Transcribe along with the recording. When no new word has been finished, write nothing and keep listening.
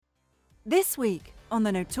This week on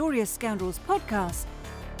the Notorious Scoundrels podcast.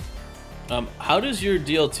 How does your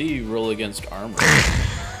DLT roll against armor?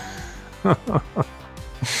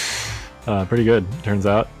 Pretty good, turns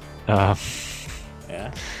out. Yeah.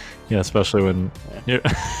 Yeah, especially when. Yeah.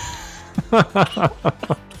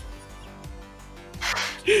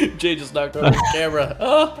 Jay just knocked over the camera.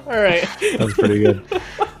 Oh, all right. That's pretty good.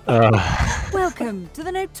 Welcome to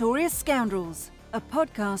the Notorious Scoundrels, a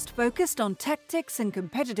podcast focused on tactics and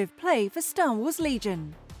competitive play for Star Wars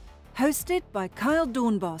Legion. Hosted by Kyle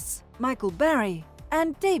Dornbos, Michael Barry,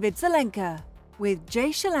 and David Zelenka, with Jay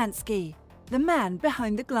Shalansky, the man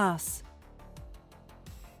behind the glass.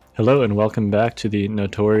 Hello and welcome back to the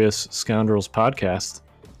Notorious Scoundrels podcast.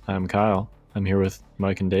 I'm Kyle. I'm here with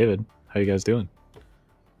Mike and David. How you guys doing?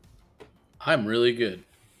 I'm really good.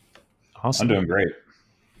 Awesome. I'm doing great.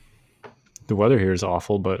 The weather here is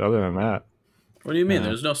awful, but other than that... What do you mean?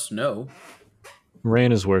 There's no snow.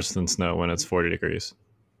 Rain is worse than snow when it's 40 degrees.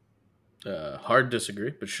 Hard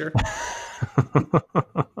disagree, but sure.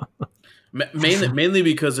 mainly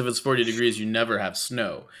because if it's 40 degrees, you never have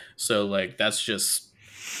snow. So, that's just,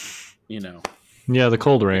 Yeah, the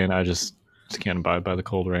cold rain, I just can't abide by the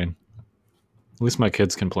cold rain. At least my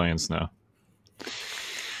kids can play in snow.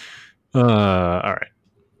 All right.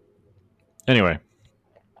 Anyway.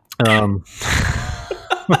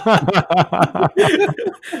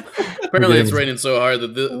 Apparently it's raining so hard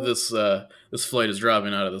that this flight is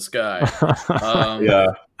dropping out of the sky.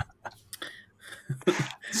 Yeah.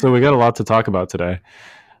 So we got a lot to talk about today.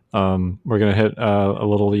 We're going to hit a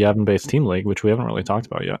little Yavin Base team league, which we haven't really talked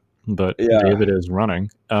about yet, but David is running.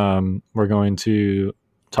 We're going to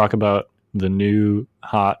talk about the new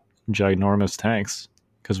hot ginormous tanks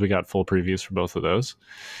because we got full previews for both of those.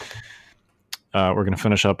 We're going to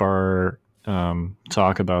finish up our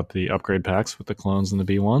talk about the upgrade packs with the clones and the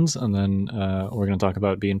B1s, and then we're going to talk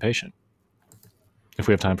about being patient if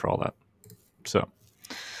we have time for all that. So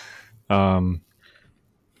You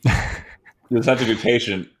just have to be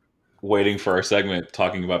patient waiting for our segment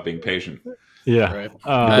talking about being patient. Yeah. Right.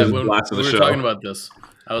 When we were show. talking about this,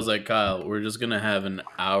 I was like, Kyle, we're just going to have an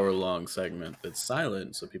hour-long segment that's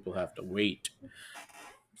silent, so people have to wait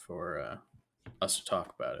for us to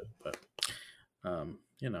talk about it. But,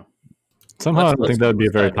 Somehow I don't think that would be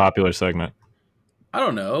a very popular segment. I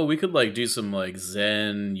don't know. We could do some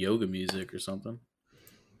Zen yoga music or something.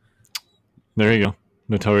 There you go.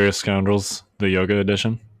 Notorious Scoundrels, the yoga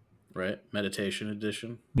edition. Right, meditation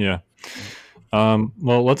edition. Yeah.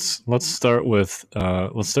 Well, let's start with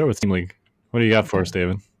Team League. What do you got for us,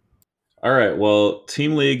 David? All right. Well,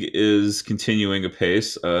 Team League is continuing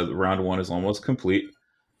apace. Round 1 is almost complete.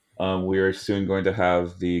 We are soon going to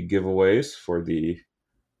have the giveaways for the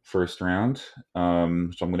first round, which I'm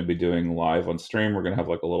going to be doing live on stream. We're going to have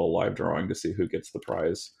a little live drawing to see who gets the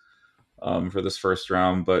prize for this first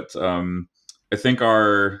round. But I think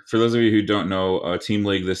for those of you who don't know, Team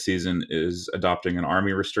League this season is adopting an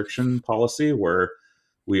army restriction policy where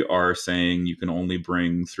we are saying you can only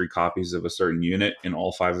bring 3 copies of a certain unit in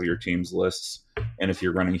all 5 of your team's lists. And if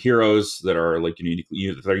you're running heroes that are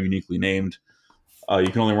uniquely named, you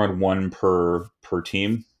can only run 1 per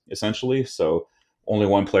team, essentially. So only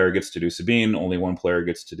 1 player gets to do Sabine, only 1 player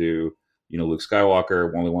gets to do, Luke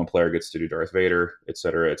Skywalker, only 1 player gets to do Darth Vader,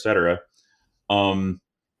 etc., etc. Our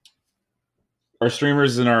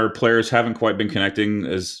streamers and our players haven't quite been connecting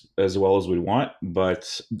as well as we want,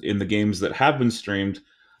 but in the games that have been streamed,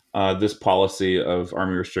 this policy of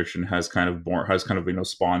army restriction has kind of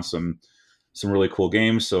spawned some really cool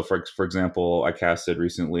games. So for example, I casted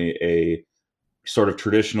recently a sort of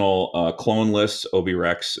traditional clone list, Obi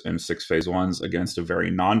Rex and 6 phase 1s against a very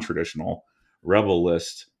non-traditional rebel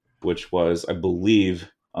list, which was, I believe,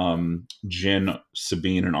 Jin,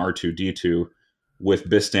 Sabine, and R2D2 with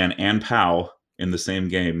Bistan and Pow in the same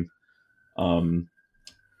game on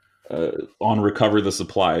Recover the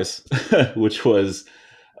Supplies, which was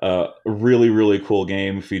a really, really cool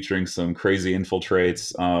game featuring some crazy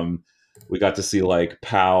infiltrates. We got to see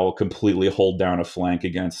Pow completely hold down a flank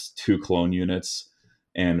against 2 clone units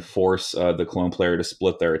and force the clone player to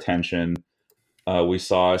split their attention. We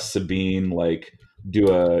saw Sabine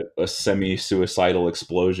do a semi-suicidal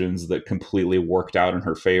explosions that completely worked out in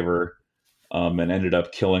her favor. And ended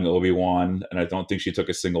up killing Obi-Wan, and I don't think she took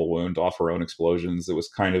a single wound off her own explosions. It was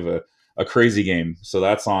kind of a crazy game. So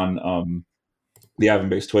that's on the Yavin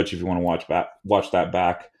Base Twitch if you want to watch that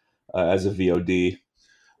back as a VOD.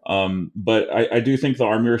 But I do think the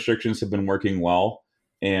army restrictions have been working well,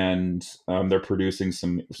 and they're producing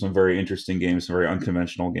some very interesting games, some very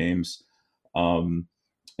unconventional games. And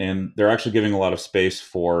they're actually giving a lot of space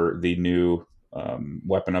for the new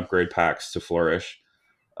weapon upgrade packs to flourish.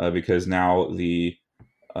 because now the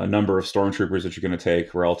number of stormtroopers that you're going to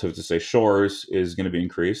take relative to, say, shores is going to be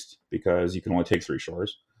increased because you can only take 3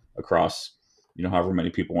 shores across, however many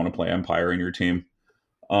people want to play Empire in your team.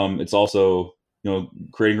 It's also,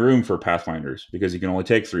 creating room for Pathfinders because you can only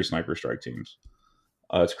take 3 sniper strike teams.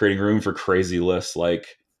 It's creating room for crazy lists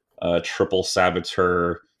like triple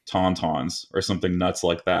saboteur tauntauns or something nuts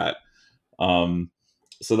like that.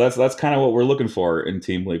 So that's kind of what we're looking for in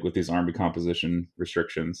Team League with these army composition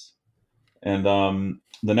restrictions. And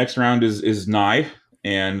the next round is nigh,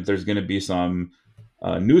 and there's going to be some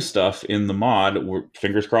new stuff in the mod.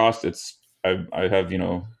 Fingers crossed. I have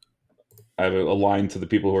a line to the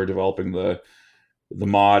people who are developing the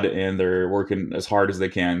mod, and they're working as hard as they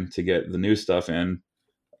can to get the new stuff in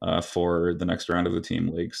for the next round of the Team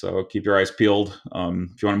League. So keep your eyes peeled.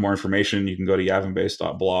 If you want more information, you can go to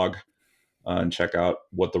yavinbase.blog and check out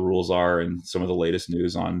what the rules are and some of the latest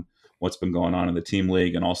news on what's been going on in the Team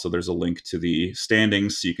League. And also there's a link to the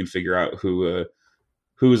standings so you can figure out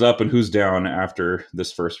who's up and who's down after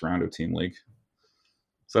this first round of Team League.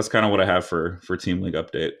 So that's kind of what I have for Team League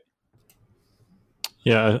update.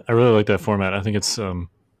 Yeah, I really like that format. I think it's I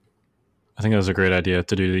think that was a great idea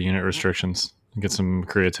to do the unit restrictions and get some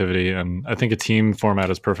creativity. And I think a team format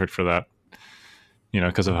is perfect for that,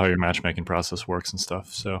 because of how your matchmaking process works and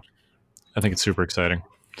stuff. So I think it's super exciting.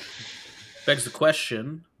 Begs the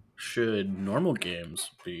question, should normal games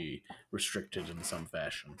be restricted in some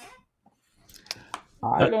fashion?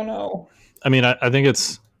 I don't know. I mean, I think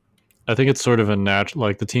it's sort of a natural,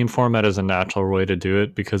 like the team format is a natural way to do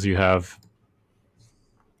it because you have,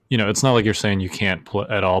 it's not like you're saying you can't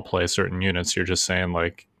at all play certain units. You're just saying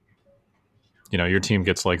like, your team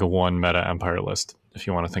gets like a 1 meta Empire list, if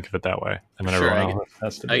you want to think of it that way. And then everyone else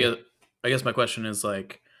has to do it. I guess my question is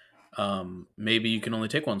like, maybe you can only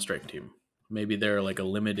take 1 strike team. Maybe they're like a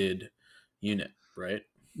limited unit, right?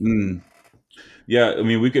 Yeah, I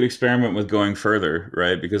mean, we could experiment with going further,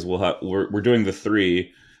 right? Because we're doing the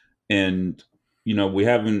 3, and we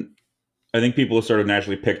haven't. I think people have sort of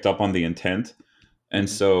naturally picked up on the intent, and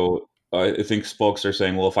so I think folks are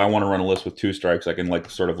saying, well, if I want to run a list with 2 strikes, I can like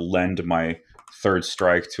sort of lend my 3rd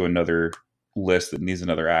strike to another list that needs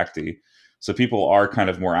another acti. So people are kind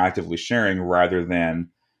of more actively sharing rather than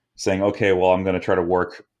saying, okay, well, I'm going to try to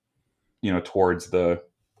work, towards the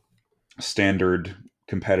standard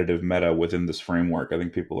competitive meta within this framework. I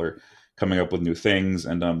think people are coming up with new things.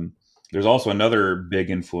 And there's also another big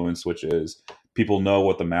influence, which is people know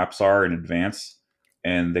what the maps are in advance,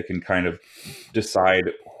 and they can kind of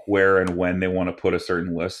decide where and when they want to put a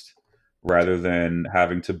certain list rather than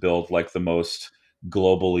having to build like the most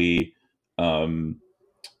globally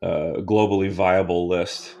viable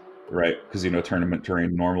list, right? Because tournament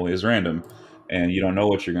terrain normally is random and you don't know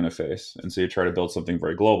what you're going to face, and so you try to build something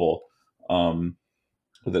very global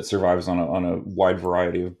that survives on a wide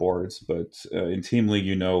variety of boards. But in Team League,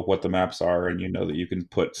 you know what the maps are, and you know that you can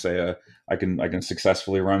put, say, I can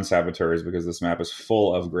successfully run saboteurs because this map is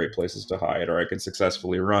full of great places to hide, or I can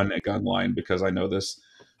successfully run a gun line because I know this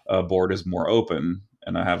board is more open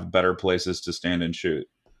and I have better places to stand and shoot.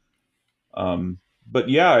 But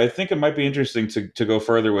yeah, I think it might be interesting to go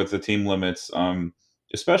further with the team limits,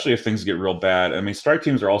 especially if things get real bad. I mean, strike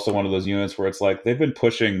teams are also one of those units where it's like they've been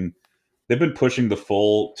pushing the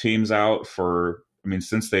full teams out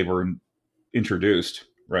since they were introduced,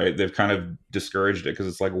 right? They've kind of discouraged it because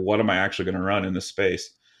it's like, what am I actually going to run in this space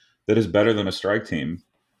that is better than a strike team?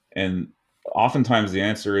 And oftentimes the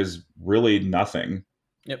answer is really nothing.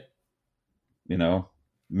 Yep.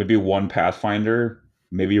 Maybe 1 Pathfinder,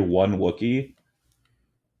 maybe 1 Wookiee.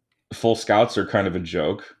 Full scouts are kind of a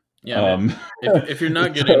joke. Yeah. If you're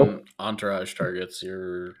not getting entourage targets,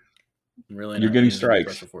 you're getting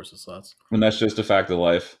strikes. Special forces slots. And that's just a fact of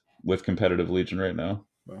life with competitive Legion right now.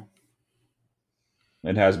 Well,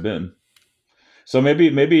 it has been. So maybe,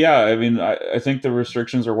 yeah. I mean, I think the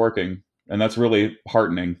restrictions are working, and that's really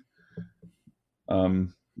heartening.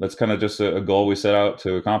 That's kind of just a goal we set out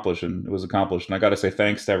to accomplish, and it was accomplished. And I got to say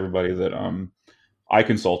thanks to everybody that I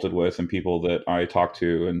consulted with and people that I talked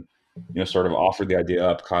to, and sort of offered the idea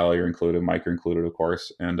up. Kyle, you're included. Mike, you're included, of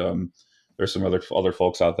course. And there's some other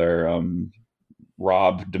folks out there.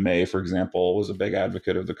 Rob DeMay, for example, was a big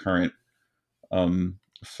advocate of the current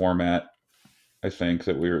format, I think,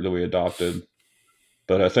 that we adopted.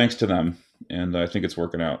 But thanks to them, and I think it's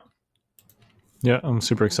working out. Yeah, I'm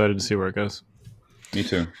super excited to see where it goes. Me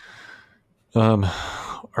too. All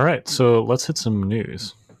right, so let's hit some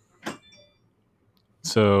news.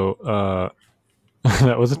 So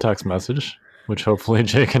that was a text message, which hopefully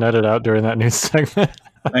Jay can edit out during that news segment.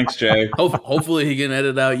 Thanks, Jay. Hopefully he can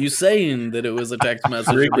edit out you saying that it was a text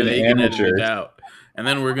message, but he can edit it out. and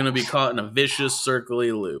then we're gonna be caught in a vicious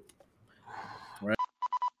circly loop. Right.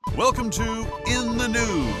 Welcome to In the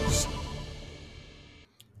News.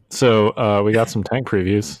 So we got some tank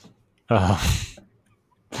previews. I'm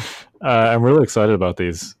really excited about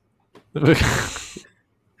these.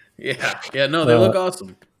 Yeah, no, they look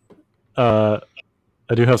awesome. I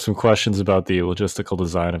do have some questions about the logistical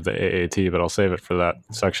design of the AAT, but I'll save it for that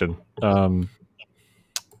section.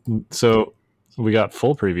 So we got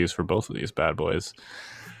full previews for both of these bad boys.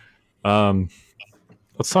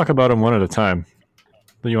 Let's talk about them one at a time.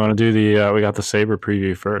 You want to do we got the Saber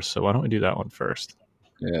preview first, so why don't we do that one first?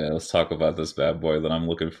 Yeah, let's talk about this bad boy that I'm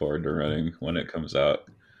looking forward to running when it comes out.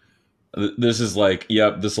 This is like,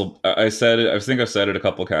 yep, this will. I said it. I think I've said it a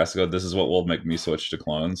couple of casts ago. This is what will make me switch to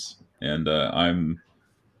clones, and I'm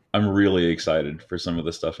really excited for some of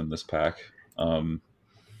the stuff in this pack.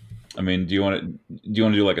 I mean, do you want to do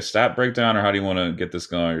like a stat breakdown, or how do you want to get this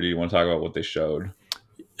going, or do you want to talk about what they showed?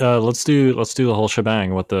 Let's do the whole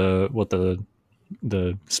shebang. What the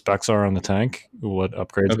specs are on the tank, what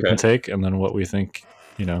upgrades we can take, and then what we think,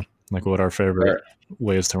 like what our favorite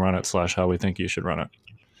ways to run it / how we think you should run it.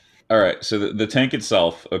 All right, so the tank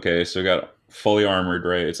itself, okay, so we got fully armored,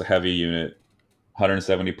 right? It's a heavy unit,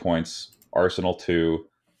 170 points, Arsenal 2,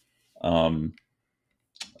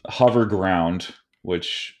 hover ground,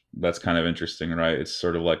 which that's kind of interesting, right? It's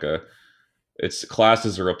sort of like it's classed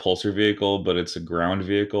as a repulsor vehicle, but it's a ground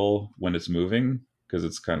vehicle when it's moving because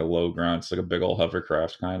it's kind of low ground. It's like a big old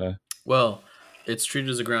hovercraft, kind of. Well, it's treated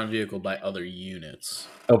as a ground vehicle by other units.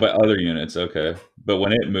 Oh, by other units, okay. But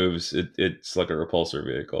when it moves, it's like a repulsor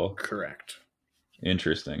vehicle. Correct.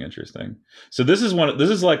 Interesting. So this is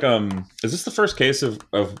like is this the first case of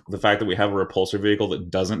the fact that we have a repulsor vehicle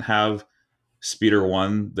that doesn't have Speeder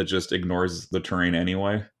 1 that just ignores the terrain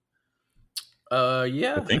anyway?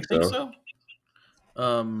 Yeah, I think so.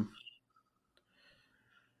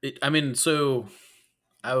 So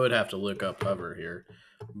I would have to look up hover here,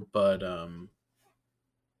 but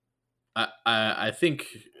I think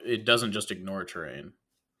it doesn't just ignore terrain.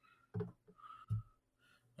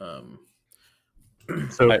 So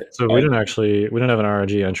we didn't have an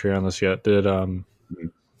RNG entry on this yet. Did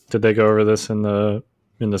they go over this in the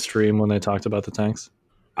stream when they talked about the tanks?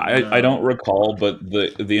 I don't recall, but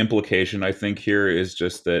the implication I think here is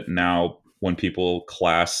just that now when people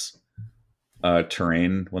class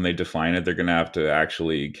terrain, when they define it, they're going to have to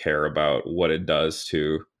actually care about what it does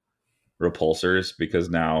to repulsors, because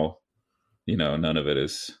now none of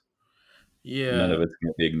it's going to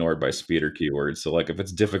be ignored by speeder keywords. So like if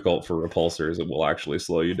it's difficult for repulsors, it will actually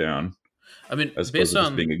slow you down. I mean, as opposed to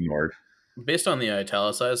just being ignored. Based on the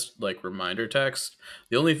italicized reminder text,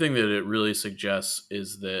 the only thing that it really suggests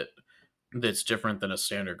is that's different than a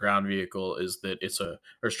standard ground vehicle is that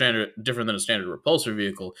different than a standard repulsor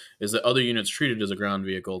vehicle is that other units treated as a ground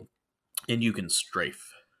vehicle, and you can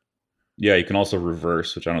strafe. Yeah, you can also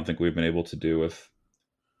reverse, which I don't think we've been able to do with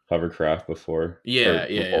hovercraft before. Yeah.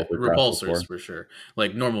 Repulsors before. For sure.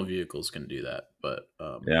 Like normal vehicles can do that, but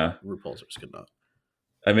repulsors cannot.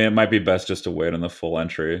 I mean, it might be best just to wait on the full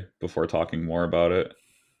entry before talking more about it.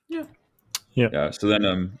 Yeah. So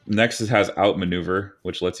then next it has outmaneuver,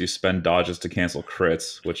 which lets you spend dodges to cancel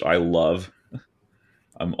crits, which I love.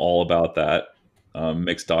 I'm all about that.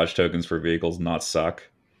 Makes dodge tokens for vehicles not suck.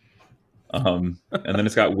 And then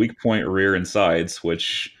it's got weak point rear and sides,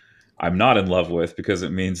 which I'm not in love with because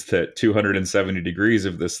it means that 270 degrees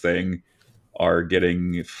of this thing are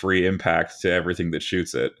getting free impact to everything that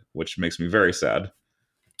shoots it, which makes me very sad.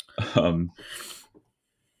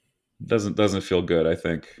 Doesn't feel good, I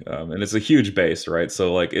think, and it's a huge base, right?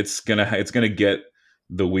 So like it's gonna get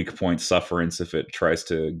the weak point sufferance if it tries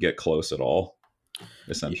to get close at all,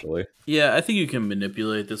 essentially. Yeah, I think you can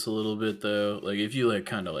manipulate this a little bit though. Like if you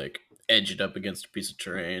kind of edge it up against a piece of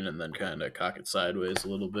terrain and then kind of cock it sideways a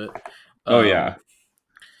little bit. Yeah.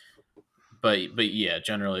 But yeah,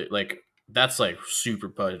 generally that's super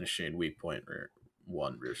punishing weak point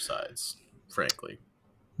rear sides, frankly.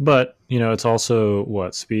 But, it's also,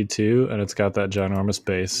 speed 2, and it's got that ginormous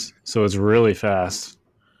base, so it's really fast.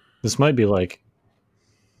 This might be,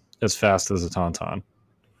 as fast as a Tauntaun,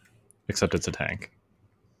 except it's a tank.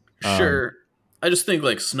 Sure. I just think,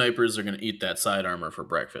 snipers are going to eat that side armor for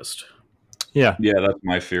breakfast. Yeah. Yeah, that's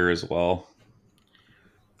my fear as well.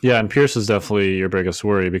 Yeah, and Pierce is definitely your biggest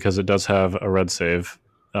worry because it does have a red save.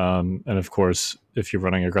 And, of course, if you're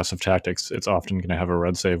running aggressive tactics, it's often going to have a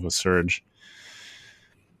red save with Surge.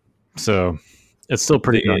 So it's still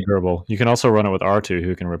pretty durable. You can also run it with R2,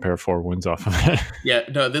 who can repair 4 wounds off of it. Yeah,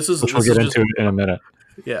 no, this is which we'll get into in a minute.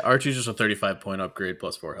 Yeah, Archie's just a 35-point upgrade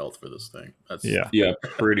plus 4 health for this thing. Yeah,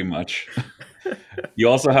 pretty much. You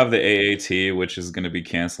also have the AAT, which is going to be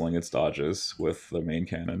canceling its dodges with the main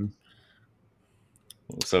cannon.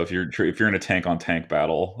 So if you're in a tank on tank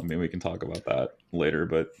battle, I mean, we can talk about that later,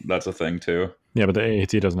 but that's a thing too. Yeah, but the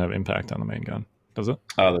AAT doesn't have impact on the main gun, does it?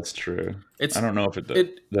 Oh, that's true. I don't know if it does.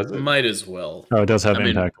 Does it? Might as well. Oh, it does have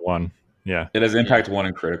impact 1. Yeah. It has impact 1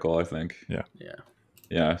 and critical, I think. Yeah.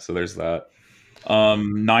 Yeah, so there's that.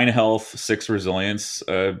 9 health, 6 resilience,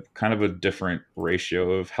 kind of a different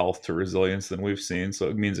ratio of health to resilience than we've seen. So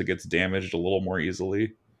it means it gets damaged a little more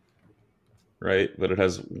easily, right? But it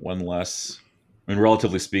has 1 less. I mean,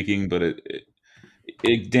 relatively speaking, but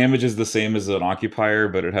it damages the same as an occupier,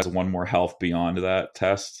 but it has 1 more health beyond that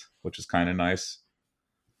test, which is kind of nice.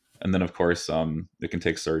 And then, of course, it can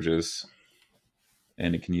take surges,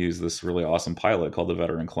 and it can use this really awesome pilot called the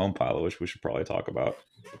Veteran Clone Pilot, which we should probably talk about.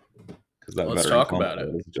 Because that Let's Veteran talk Clone about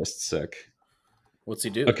Pilot it. is just sick. What's he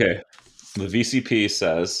do? Okay, the VCP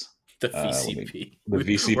says... The VCP. The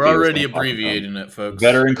VCP. We're already abbreviating it, folks.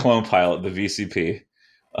 Veteran Clone Pilot, the VCP.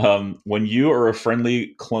 When you or a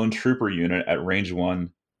friendly clone trooper unit at range 1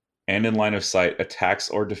 and in line of sight attacks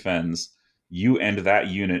or defends, you and that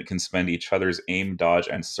unit can spend each other's aim, dodge,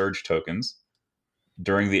 and surge tokens.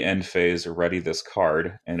 During the end phase, ready this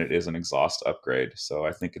card, and it is an exhaust upgrade. So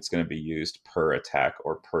I think it's going to be used per attack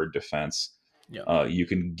or per defense. Yeah. You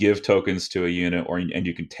can give tokens to a unit, and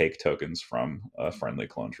you can take tokens from a friendly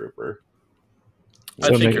clone trooper.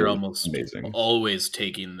 I think you're almost always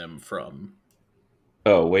taking them from.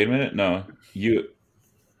 Oh, wait a minute. No. It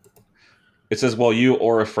says, well, you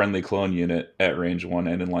or a friendly clone unit at range 1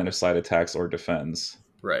 and in line of sight attacks or defends.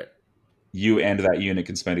 Right. You and that unit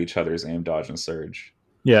can spend each other's aim, dodge, and surge.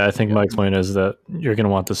 Yeah, I think Mike's point is that you're going to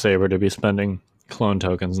want the Saber to be spending clone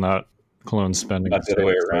tokens, not clones spending. Not the other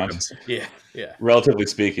way around. Tokens. Yeah. Relatively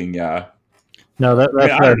speaking, yeah. No, that's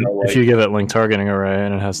right. If you give it link targeting array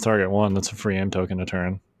and it has target 1, that's a free aim token a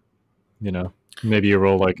turn. Maybe you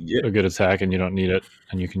roll a good attack and you don't need it,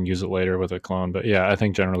 and you can use it later with a clone. But yeah, I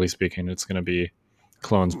think generally speaking, it's going to be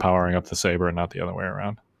clones powering up the Saber and not the other way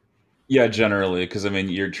around. Yeah, generally, because I mean,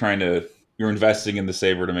 you're investing in the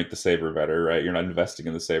Saber to make the Saber better, right? You're not investing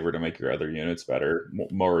in the Saber to make your other units better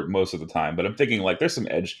most of the time. But I'm thinking there's some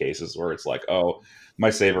edge cases where it's oh, my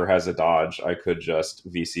Saber has a dodge. I could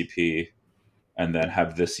just VCP and then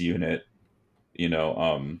have this unit,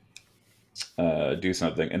 do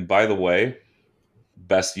something. And by the way,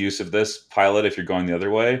 best use of this pilot, if you're going the other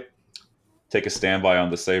way, take a standby on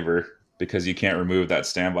the Saber, because you can't remove that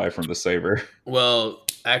standby from the Saber. Well,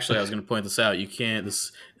 actually, I was going to point this out. You can't.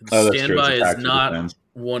 Standby is not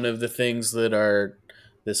one of the things that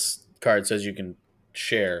this card says you can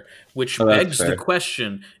share, which begs the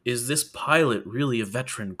question: is this pilot really a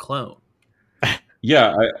veteran clone?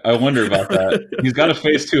 Yeah, I wonder about that. He's got a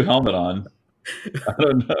phase 2 helmet on. I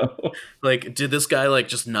don't know. Did this guy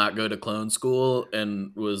just not go to clone school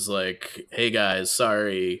and was hey guys,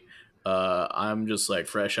 sorry, I'm just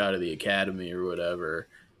fresh out of the academy or whatever.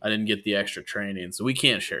 I didn't get the extra training, so we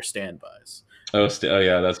can't share standbys. Oh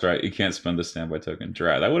yeah, that's right. You can't spend the standby token.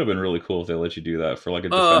 Drat. That would have been really cool if they let you do that for a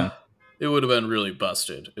defense. It would have been really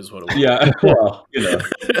busted, is what it would. Yeah, well,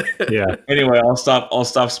 Yeah. Anyway, I'll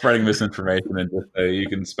stop spreading misinformation and just say you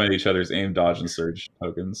can spend each other's aim, dodge, and surge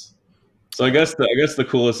tokens. So I guess the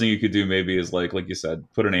coolest thing you could do maybe is like you said,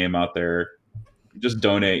 put an aim out there, just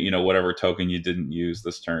donate whatever token you didn't use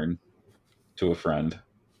this turn to a friend.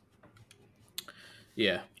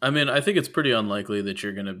 Yeah, I mean, I think it's pretty unlikely that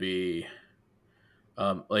you're going to be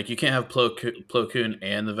you can't have Plo Koon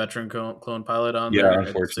and the veteran clone pilot on there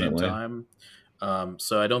at the same time.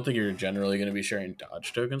 So I don't think you're generally going to be sharing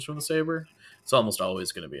dodge tokens from the Saber. It's almost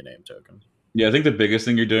always going to be a name token. Yeah, I think the biggest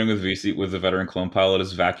thing you're doing with the veteran clone pilot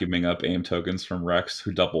is vacuuming up aim tokens from Rex,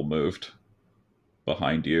 who double moved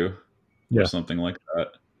behind you, or something like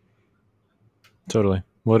that. Totally.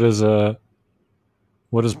 What does Plo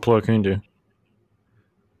Koon do?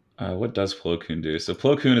 What does Plo Koon do? So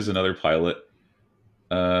Plo Koon is another pilot.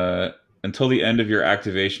 Until the end of your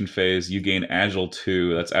activation phase, you gain Agile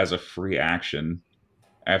 2. That's as a free action.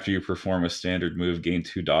 After you perform a standard move, gain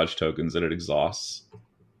 2 dodge tokens, and it exhausts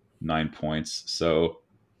 9 points. So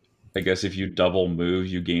I guess if you double move,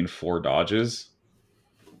 you gain 4 dodges.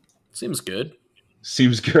 Seems good.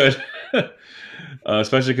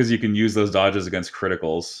 Especially because you can use those dodges against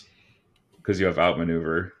criticals because you have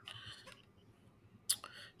outmaneuver.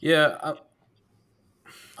 Yeah,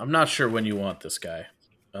 I'm not sure when you want this guy.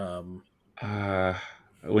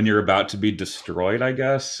 When you're about to be destroyed, I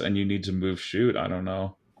guess, and you need to move shoot. I don't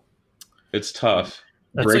know. It's tough.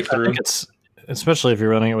 Breakthrough. I think especially if you're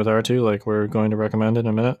running it with R2, like we're going to recommend in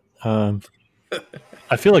a minute.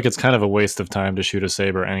 I feel like it's kind of a waste of time to shoot a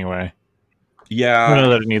saber anyway. Yeah, I know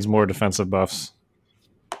that it needs more defensive buffs.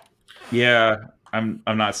 Yeah, I'm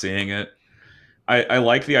not seeing it. I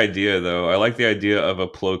like the idea though. I like the idea of a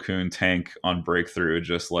Plo Koon tank on breakthrough,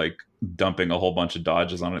 just like dumping a whole bunch of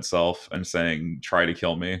dodges on itself and saying, "Try to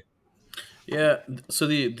kill me." Yeah. So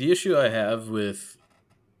the issue I have with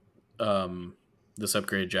this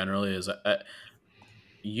upgrade generally is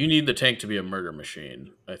you need the tank to be a murder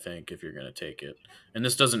machine, I think, if you're going to take it. And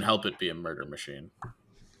this doesn't help it be a murder machine.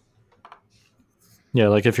 Yeah,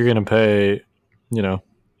 like if you're going to pay,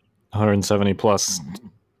 170 plus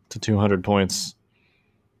to 200 points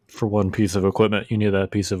for one piece of equipment, you need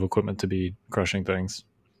that piece of equipment to be crushing things.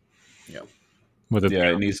 Yeah.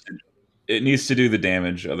 It needs to do the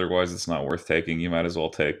damage. Otherwise, it's not worth taking. You might as well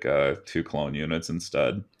take 2 clone units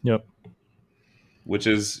instead. Yep. Which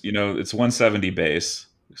is, it's 170 base.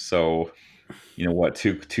 So, what,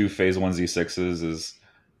 two phase 1z6s is,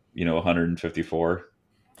 154.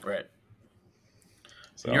 Right.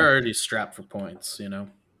 So and you're already strapped for points,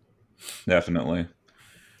 Definitely.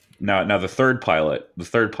 Now the third pilot,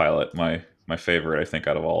 my favorite, I think,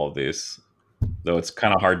 out of all of these, though it's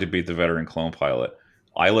kind of hard to beat the veteran clone pilot,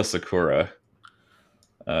 Isla Sakura.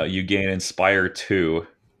 You gain Inspire 2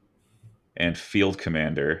 and Field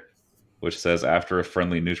Commander, which says after a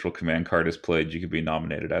friendly neutral command card is played, you can be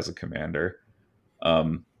nominated as a commander.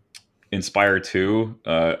 Inspire 2,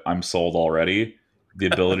 I'm sold already. The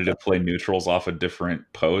ability to play neutrals off a different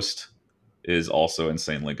post is also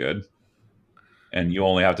insanely good. And you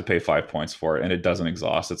only have to pay 5 points for it, and it doesn't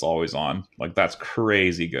exhaust. It's always on. Like, that's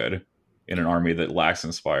crazy good in an army that lacks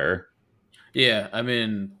Inspire. Yeah, I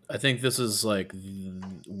mean, I think this is like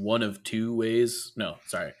one of 3 ways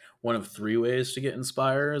to get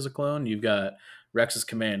Inspire as a clone. You've got Rex's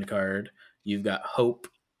command card, you've got Hope,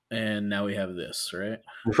 and now we have this, right?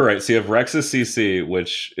 Right, so you have Rex's CC,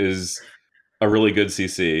 which is a really good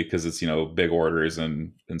CC because it's, big orders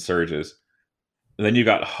and surges. And then you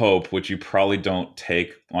got Hope, which you probably don't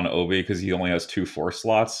take on Obi because he only has 2 force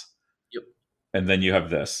slots. Yep. And then you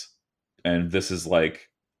have this. And this is like,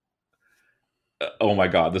 oh my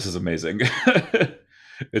god, this is amazing.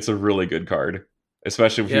 It's a really good card.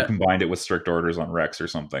 Especially if you combined it with strict orders on Rex or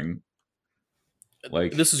something.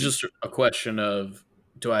 Like, this is just a question of,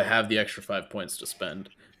 do I have the extra 5 points to spend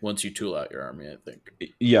once you tool out your army, I think.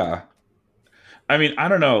 Yeah. I mean, I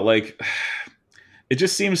don't know, like, it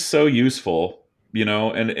just seems so useful.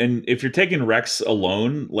 And if you're taking Rex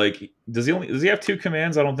alone, like, does he have 2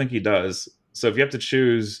 commands? I don't think he does. So if you have to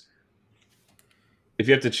choose,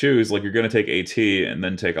 like, you're going to take AT and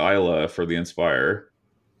then take Isla for the Inspire,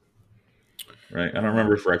 right? I don't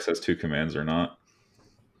remember if Rex has 2 commands or not.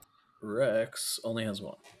 Rex only has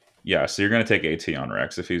 1. Yeah, so you're going to take AT on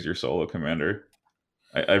Rex if he's your solo commander.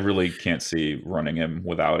 I really can't see running him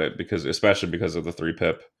without it, especially because of the 3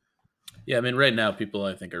 pip. Yeah, I mean, right now people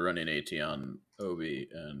I think are running AT on Obi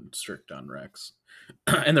and strict on Rex,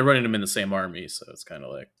 and they're running them in the same army, so it's kind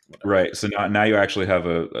of like whatever. Right. So now you actually have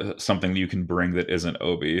something you can bring that isn't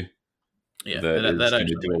Obi. Yeah, that is going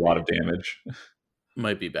to do a lot of damage.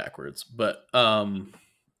 Might be backwards, but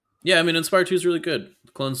yeah, I mean, Inspire 2 is really good.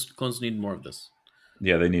 Clones need more of this.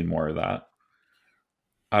 Yeah, they need more of that.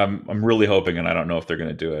 I'm really hoping, and I don't know if they're going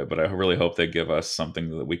to do it, but I really hope they give us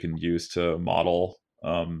something that we can use to model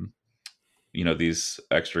these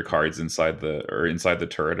extra cards inside the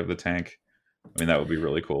turret of the tank. I mean, that would be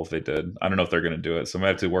really cool if they did. I don't know if they're going to do it, so I might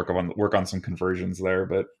have to work on some conversions there.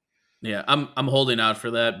 But yeah, I'm holding out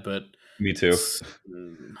for that. But me too.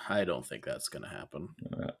 I don't think that's going to happen.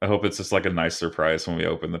 I hope it's just like a nice surprise when we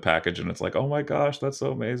open the package and it's like, oh my gosh, that's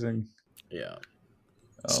so amazing. Yeah.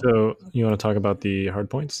 So you want to talk about the hard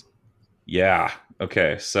points? Yeah.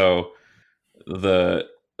 Okay. So the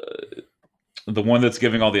one that's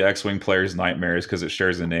giving all the X-Wing players nightmares because it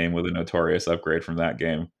shares a name with a Notorious upgrade from that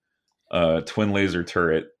game. Twin laser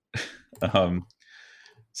turret. So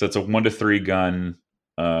it's a 1-3 gun,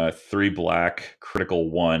 3 black,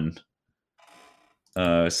 critical 1.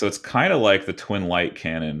 So it's kind of like the twin light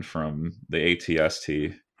cannon from the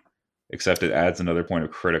ATST, except it adds another point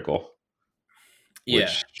of critical.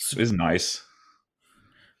 Which is nice.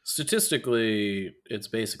 Statistically, it's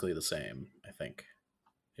basically the same, I think,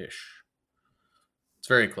 ish. It's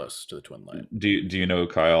very close to the twin light. Do you know,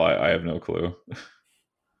 Kyle? I have no clue.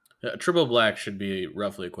 Triple black should be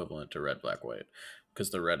roughly equivalent to red, black, white,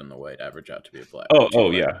 because the red and the white average out to be a black.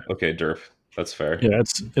 Oh yeah. Okay, derp. That's fair. Yeah,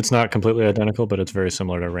 it's not completely identical, but it's very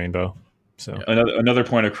similar to rainbow. So another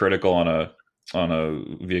point of critical on a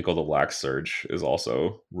vehicle that lacks surge is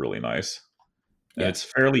also really nice. And it's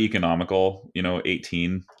fairly economical,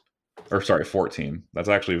 18 or sorry, 14. That's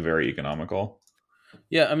actually very economical.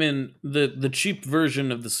 Yeah, I mean, the cheap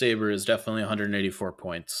version of the Saber is definitely 184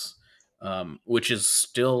 points, which is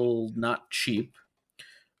still not cheap.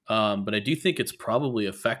 But I do think it's probably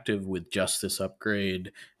effective with just this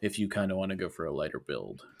upgrade if you kind of want to go for a lighter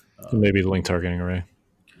build. Maybe the link targeting array.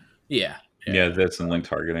 Yeah. That's in link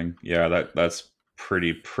targeting. Yeah, that's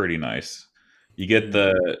pretty nice. You get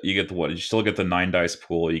the what? You still get the 9 dice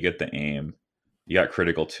pool. You get the aim. You got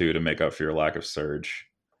critical 2 to make up for your lack of surge.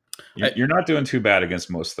 You're not doing too bad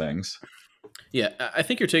against most things. Yeah, I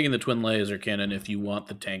think you're taking the twin laser cannon if you want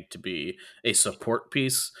the tank to be a support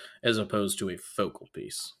piece as opposed to a focal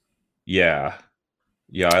piece. Yeah,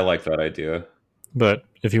 I like that idea. But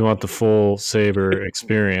if you want the full Saber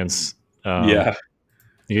experience,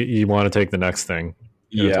 you want to take the next thing.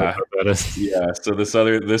 Yeah. So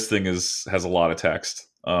this thing has a lot of text.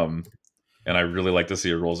 And I really like to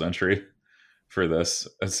see a rules entry for this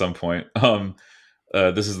at some point.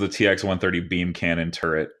 This is the TX-130 beam cannon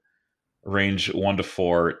turret. Range 1 to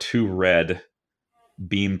 4, 2 red,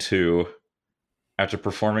 beam 2. After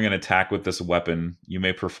performing an attack with this weapon, you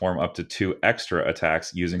may perform up to 2 extra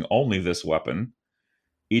attacks using only this weapon.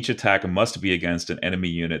 Each attack must be against an enemy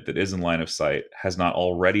unit that is in line of sight, has not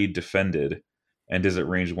already defended, and is at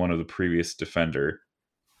range 1 of the previous defender.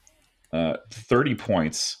 30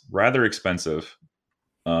 points, rather expensive,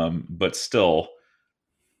 but still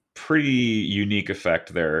pretty unique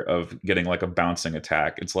effect there of getting like a bouncing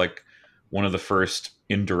attack. It's like one of the first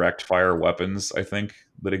indirect fire weapons, I think,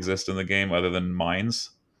 that exist in the game, other than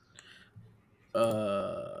mines.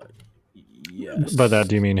 Yes. By that,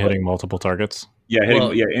 do you mean hitting multiple targets? Yeah,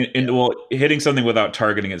 hitting something without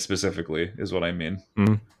targeting it specifically is what I mean.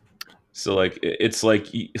 Mm-hmm. So like it's like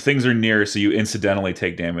things are near, so you incidentally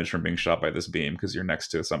take damage from being shot by this beam because you're next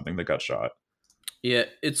to something that got shot. Yeah,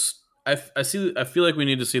 it's I feel like we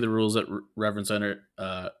need to see the rules at reference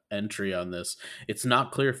entry on this. It's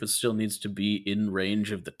not clear if it still needs to be in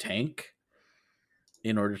range of the tank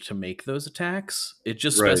in order to make those attacks. It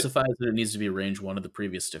just specifies that it needs to be range 1 of the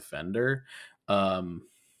previous defender. And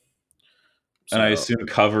I assume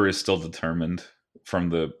cover is still determined from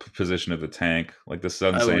the position of the tank. Like this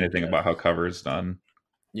doesn't say anything about how cover is done.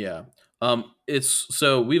 Yeah.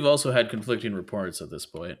 We've also had conflicting reports at this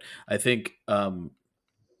point. I think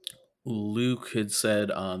Luke had said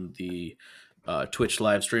on the Twitch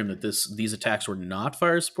live stream that these attacks were not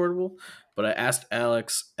fire supportable, but I asked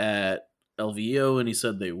Alex at LVO and he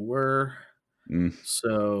said they were.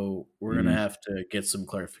 So we're gonna have to get some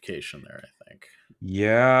clarification there, I think.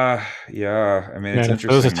 Yeah. I mean, it's interesting.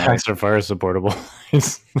 Those attacks are fire supportable.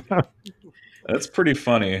 That's pretty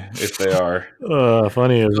funny if they are.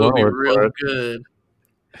 Funny as well. Real good.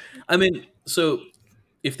 I mean, so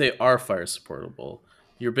if they are fire supportable,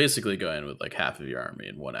 you're basically going with like half of your army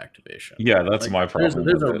in one activation. Yeah, that's my problem.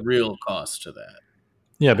 There's a real cost to that.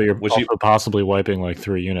 Yeah, but you're also possibly wiping like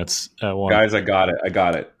 3 units at once. Guys, I got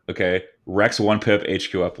it. Okay. Rex 1 pip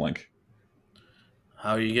HQ uplink.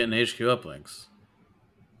 How are you getting HQ uplinks?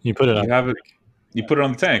 You put it on. You put it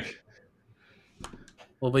on the tank.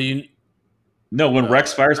 Well, but you. No, when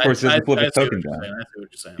Rex fire supports, doesn't flip a token down. I see what you're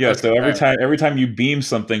saying. Yeah, so every time you beam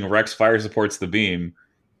something, Rex fire supports the beam.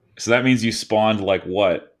 So that means you spawned like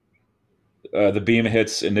what? The beam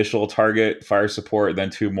hits initial target, fire support,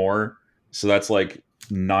 then 2 more. So that's like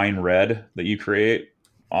 9 red that you create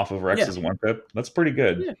off of Rex's 1 pip. That's pretty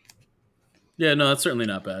good. Yeah, no, that's certainly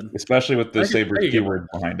not bad. Especially with the Saber keyword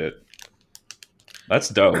behind it. That's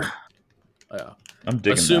dope. Yeah. I'm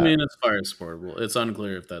digging assuming that. It's fire supportable. It's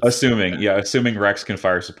unclear if that's assuming Rex can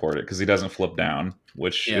fire support it because he doesn't flip down,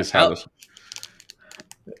 which is how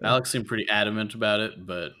Alex seemed pretty adamant about it,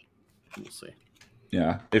 but we'll see.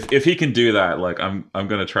 Yeah, if he can do that, like I'm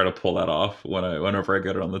gonna try to pull that off whenever I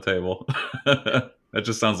get it on the table. That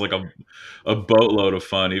just sounds like a boatload of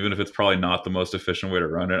fun, even if it's probably not the most efficient way to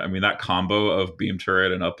run it. I mean, that combo of beam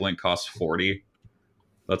turret and uplink costs 40.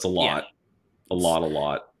 That's a lot. A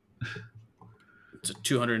lot. It's a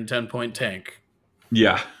 210 point tank.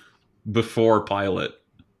 Yeah, before pilot.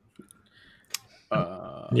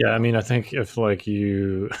 Yeah, I mean, I think if like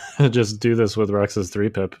you just do this with Rex's 3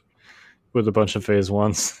 pip with a bunch of phase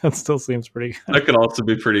 1s, that still seems pretty good. That could also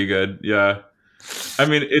be pretty good. Yeah, I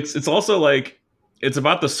mean, it's also like it's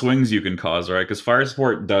about the swings you can cause, right? Because fire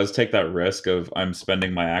support does take that risk of I'm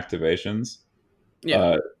spending my activations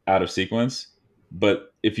out of sequence.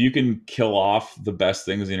 But if you can kill off the best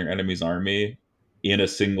things in your enemy's army in a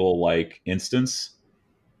single like instance,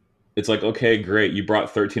 it's like, okay, great, you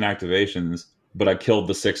brought 13 activations, but I killed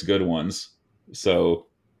the 6 good ones, so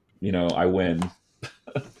I win.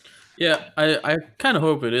 Yeah, I kind of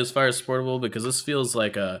hope it is fire supportable because this feels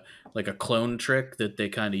like a clone trick that they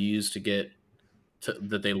kind of use that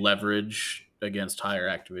they leverage against higher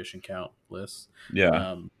activation count lists.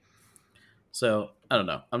 Yeah, So I don't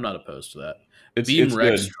know. I'm not opposed to that. it's Beam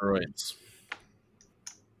Rex good. droids.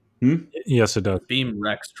 Yes, it does. Beam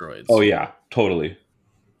Rex droids. Oh yeah, totally.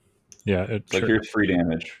 Yeah, It's like here's free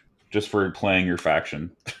damage just for playing your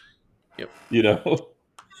faction. Yep. You know.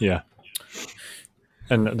 Yeah.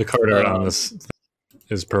 And the card art on this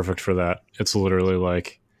is perfect for that. It's literally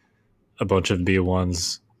like a bunch of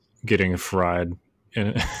B1s getting fried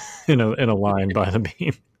in in a line by the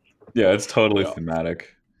beam. Yeah, it's totally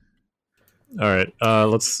thematic. All right,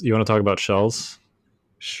 you want to talk about shells?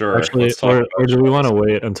 Sure. Actually, let's talk or do we want to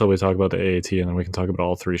wait until we talk about the AAT and then we can talk about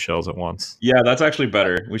all 3 shells at once? Yeah, that's actually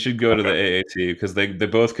better. We should go to the AAT because they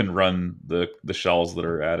both can run the shells that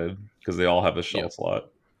are added because they all have a shell slot.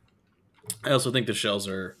 I also think the shells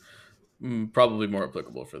are probably more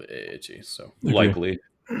applicable for the AAT. So likely,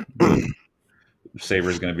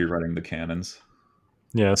 Saber's going to be running the cannons.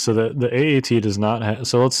 Yeah, so the AAT does not have...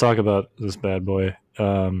 So let's talk about this bad boy.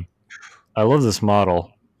 I love this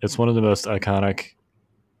model. It's one of the most iconic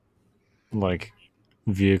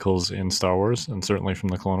vehicles in Star Wars, and certainly from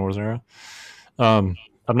the Clone Wars era. I'm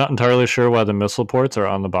not entirely sure why the missile ports are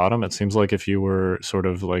on the bottom. It seems like if you were sort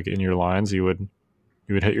of like in your lines, you would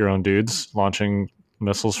hit your own dudes launching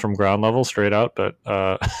missiles from ground level straight out. But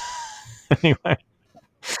anyway,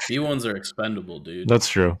 B1s are expendable, dude. That's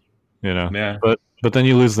true. Yeah. But then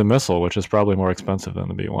you lose the missile, which is probably more expensive than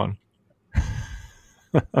the B1.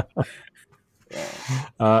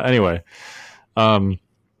 Anyway,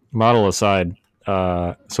 model aside,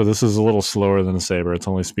 so this is a little slower than the Saber. It's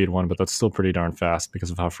only speed 1, but that's still pretty darn fast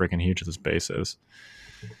because of how freaking huge this base is.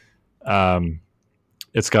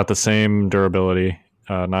 It's got the same durability,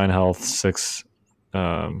 9 health, 6,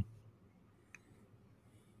 whatever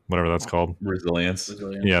that's called. Resilience.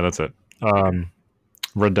 Yeah, that's it.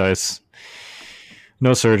 Red dice.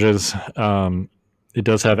 No surges. It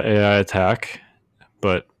does have AI attack,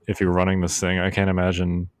 but if you're running this thing, I can't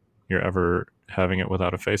imagine you're ever having it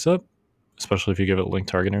without a face-up, especially if you give it link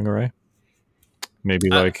targeting array. Maybe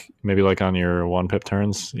like on your 1-pip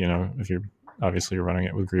turns, if you're running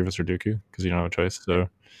it with Grievous or Dooku because you don't have a choice. So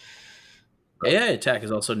AI attack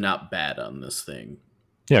is also not bad on this thing.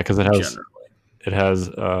 Yeah, because it has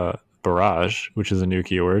Barrage, which is a new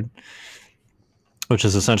keyword, which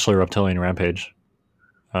is essentially Reptilian Rampage.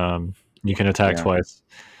 You can attack twice.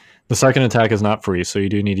 The second attack is not free, so you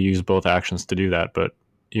do need to use both actions to do that. But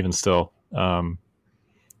even still,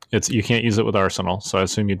 you can't use it with Arsenal. So I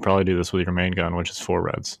assume you'd probably do this with your main gun, which is 4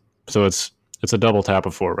 reds. So it's a double tap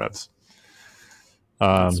of 4 reds.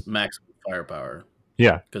 It's maximum firepower.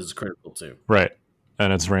 Yeah, because it's critical too. Right,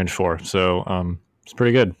 and it's range 4, so it's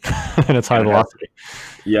pretty good, and it's high velocity.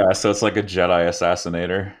 Yeah, so it's like a Jedi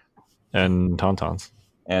Assassinator and Tauntauns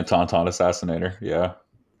and Tauntaun Assassinator. Yeah.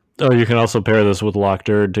 Oh, you can also pair this with Locked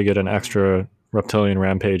to get an extra Reptilian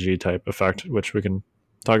Rampage type effect, which we can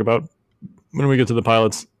talk about when we get to the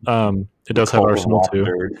pilots. It does have Arsenal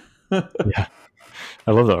too. Yeah,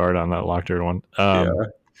 I love the art on that Locked one.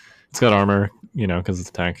 It's got armor, because it's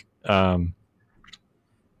a tank.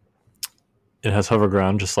 It has hover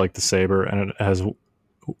ground just like the Saber, and it has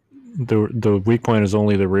the weak point is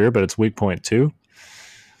only the rear, but it's weak point 2.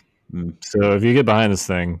 So if you get behind this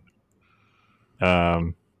thing,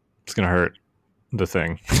 it's gonna hurt the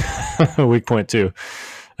thing. Weak point 2.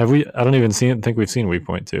 Have we? I don't even think we've seen weak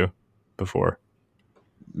point 2 before.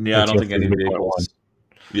 Yeah, I don't think any vehicles.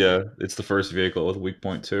 Yeah, it's the first vehicle with weak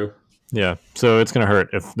point 2. Yeah, so it's going to hurt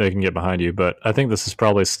if they can get behind you, but I think this is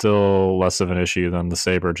probably still less of an issue than the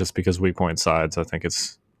Saber just because weak point sides. I think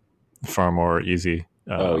it's far more easy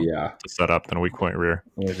to set up than a weak point rear.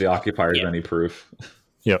 If the occupier is any proof.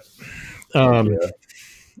 Yep.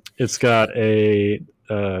 It's got a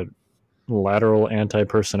lateral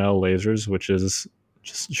anti-personnel lasers, which is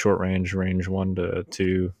just short range 1 to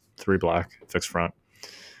 2, 3 black, fixed front.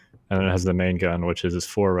 And then it has the main gun, which is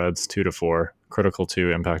 4 reds, 2 to 4, critical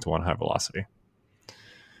 2, impact 1, high velocity.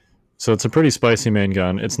 So it's a pretty spicy main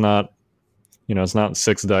gun. It's not, it's not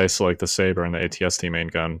 6 dice like the Saber and the ATST main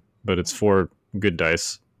gun, but it's 4 good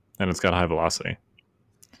dice, and it's got high velocity.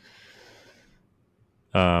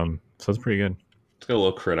 So it's pretty good. It's got a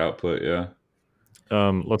little crit output, yeah.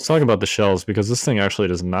 Let's talk about the shells because this thing actually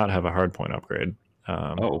does not have a hardpoint upgrade.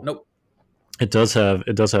 Nope. It does have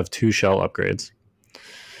 2 shell upgrades.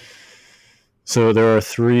 So there are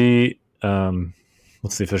 3.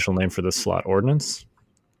 What's the official name for this slot? Ordnance?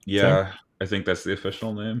 Yeah, thing? I think that's the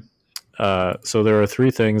official name. So there are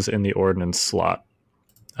 3 things in the ordnance slot.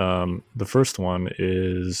 The first one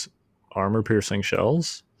is armor-piercing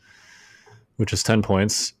shells, which is 10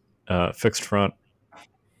 points, fixed front,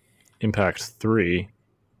 impact 3,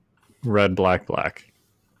 red, black, black,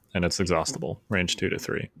 and it's exhaustible, range 2 to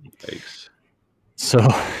 3. Thanks. So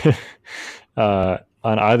on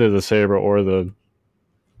either the Saber or the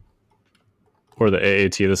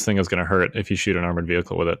AAT, this thing is going to hurt if you shoot an armored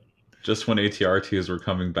vehicle with it. Just when ATRTs were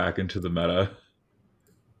coming back into the meta.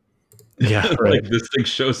 Yeah, right. Like this thing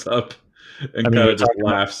shows up and kind of just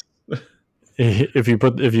laughs. If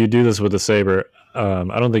you do this with the Saber,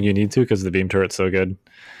 I don't think you need to because the beam turret's so good.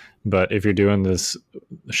 But if you're doing this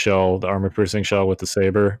shell, the armor piercing shell with the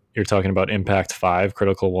Saber, you're talking about impact 5,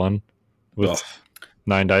 critical 1 with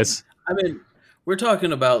 9 dice. I mean, we're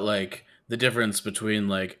talking about like the difference between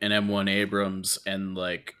like an M1 Abrams and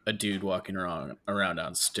like a dude walking around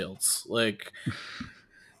on stilts. Like,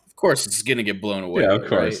 of course, it's gonna get blown away. Yeah, of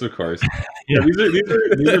course, right? of course. Yeah,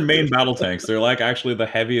 these are main battle tanks. They're like actually the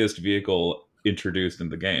heaviest vehicle introduced in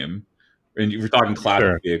the game, and we're talking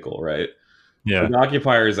classic vehicle, right? Yeah, the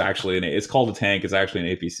Occupier is actually it's called a tank. It's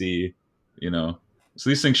actually an APC. So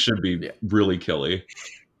these things should be really killy.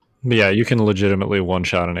 But yeah, you can legitimately one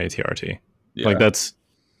shot an ATRT. Yeah. Like that's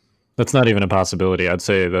not even a possibility. I'd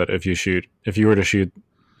say that if you were to shoot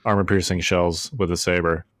armor piercing shells with a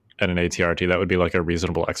Saber at an ATRT, that would be like a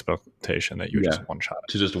reasonable expectation that you would just one shot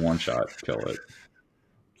it. To just one shot kill it.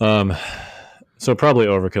 So probably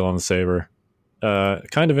overkill on the Saber.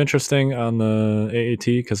 Kind of interesting on the AAT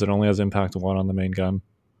because it only has impact 1 on the main gun.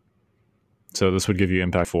 So this would give you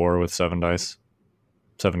impact 4 with 7 dice,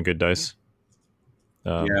 7 good dice.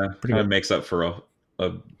 Pretty good. Makes up for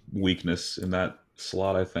a weakness in that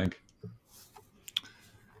slot, I think.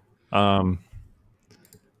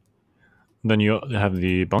 Then you have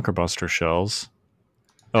the bunker buster shells.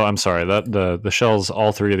 Oh, I'm sorry. That the shells,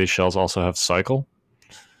 all 3 of these shells also have cycle.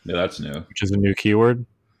 Yeah, that's new. Which is a new keyword,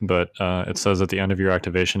 but it says at the end of your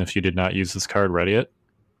activation, if you did not use this card, ready it.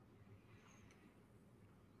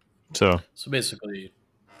 So basically,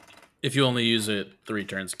 if you only use it 3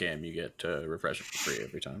 turns game, you get to refresh it for free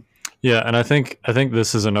every time. Yeah, and I think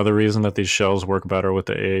this is another reason that these shells work better with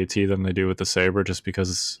the AAT than they do with the Saber, just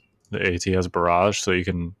because the AAT has barrage, so you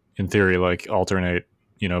can, in theory, like alternate,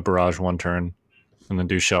 barrage 1 turn, and then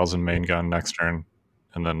do shells and main gun next turn,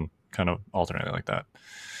 and then kind of alternate like that.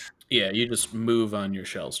 Yeah, you just move on your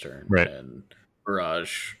shells turn, right, and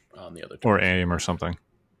barrage on the other turn. Or aim or something.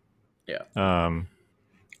 Yeah.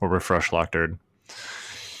 Or refresh locked.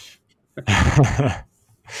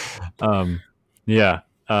 Yeah.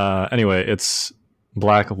 Anyway, it's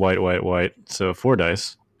black, white, white, white. So 4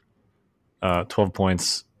 dice. 12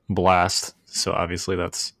 points blast. So obviously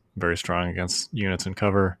that's very strong against units in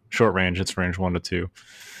cover. Short range, it's range 1 to 2.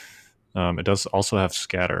 It does also have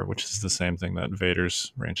scatter, which is the same thing that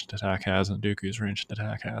Vader's ranged attack has and Dooku's ranged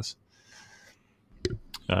attack has.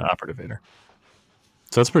 Operative Vader.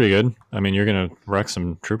 So that's pretty good. I mean, you're going to wreck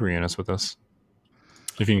some trooper units with this.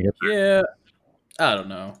 If you can get there. Yeah. I don't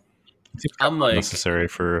know. I'm like necessary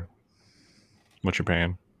for what you're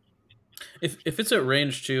paying. If it's at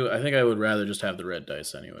range 2, I think I would rather just have the red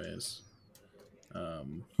dice anyways.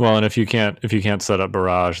 Well, and if you can't set up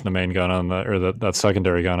barrage, the main gun on that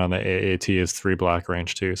secondary gun on the AAT is 3 black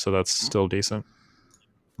range 2, so that's still decent.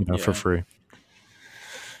 For free.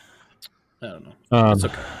 I don't know. It's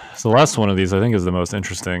okay. So the last one of these I think is the most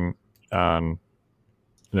interesting on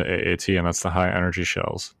the AAT, and that's the high energy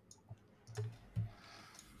shells.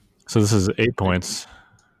 So this is 8 points.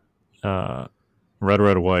 Red,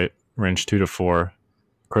 red, white, range 2 to 4,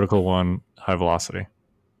 critical 1, high velocity.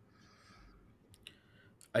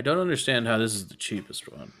 I don't understand how this is the cheapest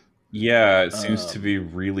one. Yeah, it seems to be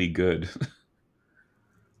really good.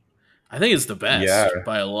 I think it's the best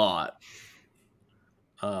by a lot.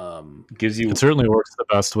 Gives you. It certainly works the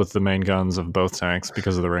best with the main guns of both tanks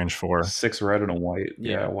because of the range 4. 6 red and a white.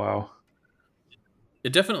 Yeah, wow.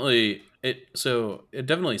 It definitely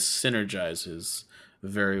synergizes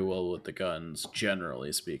very well with the guns,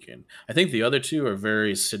 generally speaking. I think the other 2 are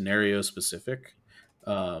very scenario specific.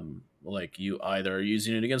 Like you either are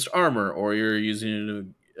using it against armor or you're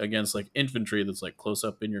using it against like infantry that's like close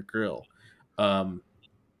up in your grill.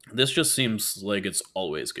 This just seems like it's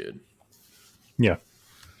always good. Yeah.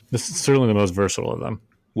 This is certainly the most versatile of them.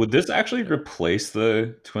 Would this actually replace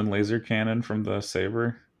the twin laser cannon from the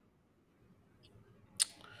Saber?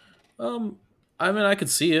 I mean, I could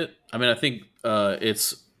see it. I mean, I think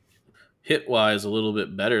it's hit-wise a little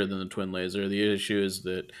bit better than the twin laser. The issue is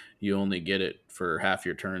that you only get it for half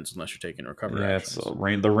your turns unless you're taking recovery actions.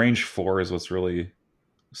 The range 4 is what's really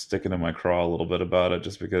sticking in my craw a little bit about it,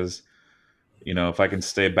 just because, if I can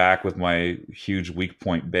stay back with my huge weak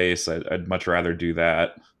point base, I'd much rather do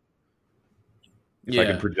that. if I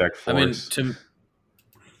can project force. I mean,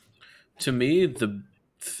 to me, the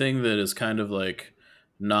thing that is kind of like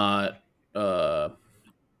not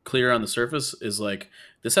clear on the surface is like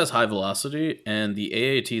this has high velocity, and the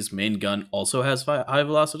AAT's main gun also has high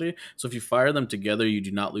velocity. So if you fire them together, you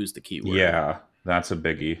do not lose the keyword. Yeah, that's a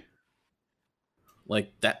biggie.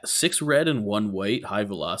 Like that 6 red and 1 white high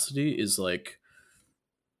velocity is like,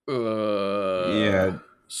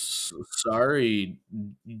 sorry,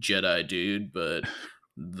 Jedi dude, but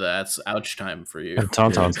that's ouch time for you. And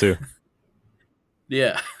Tauntauns too.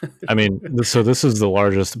 Yeah. I mean, so this is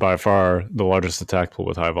by far the largest attack pool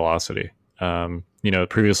with high velocity.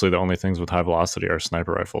 Previously the only things with high velocity are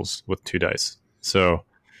sniper rifles with 2 dice. So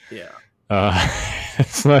yeah,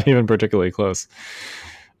 it's not even particularly close.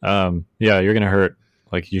 You're going to hurt.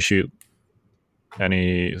 Like you shoot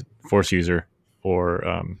any force user or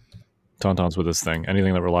Tauntauns with this thing.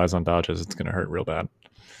 Anything that relies on dodges, it's going to hurt real bad.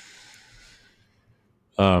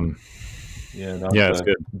 It's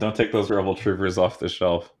good. Don't take those rebel troopers off the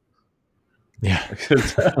shelf. Yeah.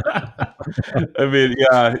 I mean,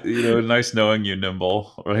 nice knowing you,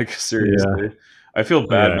 Nimble. Like seriously. Yeah. I feel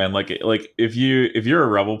bad, man. Like if you're a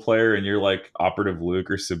rebel player and you're like Operative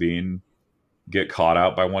Luke or Sabine get caught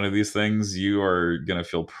out by one of these things, you are gonna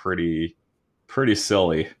feel pretty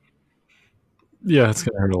silly. Yeah, it's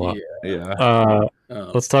gonna hurt a lot. Yeah.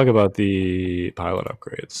 Let's talk about the pilot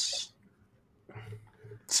upgrades.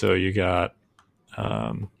 So you got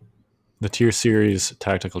the tier series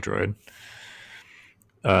tactical droid.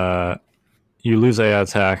 You lose AI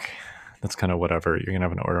attack. That's kind of whatever. You're gonna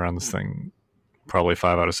have an order on this thing probably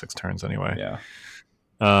 5 out of 6 turns anyway. Yeah.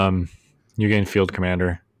 You gain field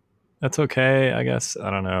commander. That's okay, I guess. I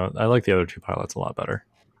don't know. I like the other 2 pilots a lot better.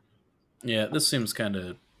 Yeah, this seems kind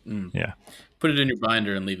of yeah. Put it in your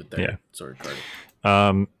binder and leave it there. Yeah. Sorry, Carter.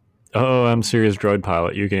 OOM series droid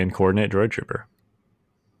pilot. You gain coordinate droid trooper.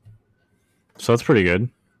 So that's pretty good.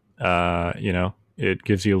 It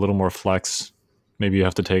gives you a little more flex. Maybe you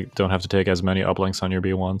don't have to take as many uplinks on your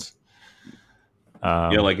B1s.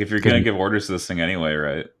 Like if you're gonna give orders to this thing anyway,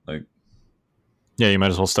 right? Like, yeah, you might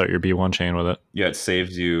as well start your B1 chain with it. Yeah, it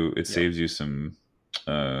saves you. It saves you some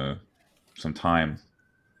time.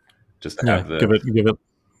 Just to have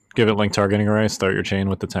give it link targeting array. Start your chain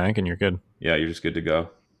with the tank, and you're good. Yeah, you're just good to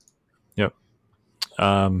go. Yep.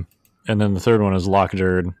 And then the third one is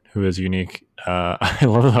Lockdurd, who is unique. I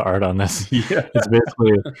love the art on this. Yeah. It's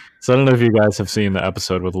basically. So I don't know if you guys have seen the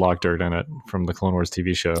episode with Lockdurd in it from the Clone Wars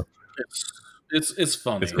TV show. It's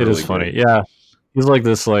funny. It is funny. Yeah, he's like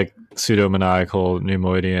this pseudo maniacal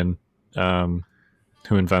Nemoidian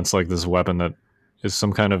who invents like this weapon that is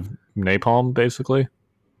some kind of napalm, basically.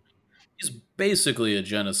 He's basically a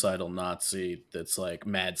genocidal Nazi that's like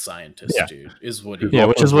mad scientist, dude. Is what he? Yeah,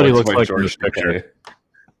 which is what he looks like in this picture.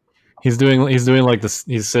 He's doing like this.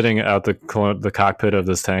 He's sitting out the cockpit of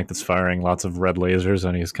this tank that's firing lots of red lasers,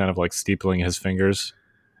 and he's kind of like steepling his fingers,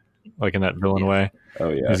 like in that villain way. Oh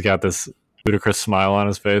yeah. He's got this ludicrous smile on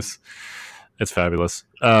his face. It's fabulous.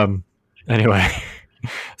 Anyway,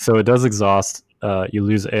 so it does exhaust. You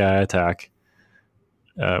lose AI attack,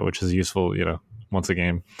 which is useful, once a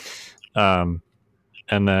game. And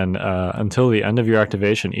then until the end of your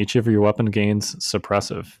activation, each of your weapon gains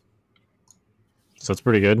suppressive. So it's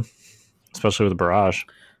pretty good, especially with the barrage.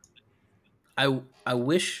 I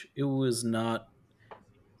wish it was not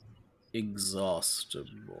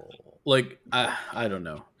exhaustible. Like I don't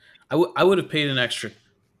know. I would have paid an extra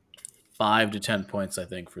 5 to 10 points, I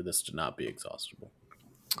think, for this to not be exhaustible.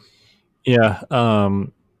 Yeah, I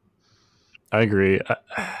agree.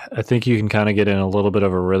 I think you can kind of get in a little bit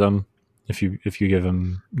of a rhythm if you give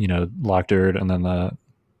him, Lockdurd and then the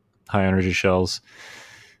high energy shells,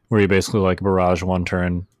 where you basically like barrage one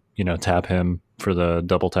turn, tap him for the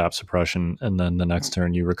double tap suppression, and then the next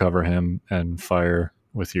turn you recover him and fire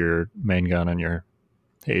with your main gun and your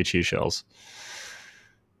HE shells.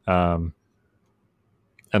 And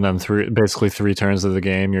then basically 3 turns of the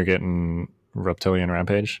game, you're getting Reptilian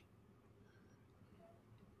Rampage.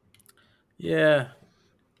 Yeah,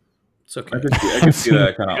 it's okay. I can see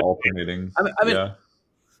that kind of alternating. I mean,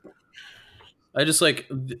 I just like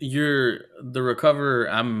the recover.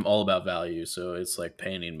 I'm all about value, so it's like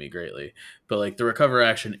paining me greatly. But like the recover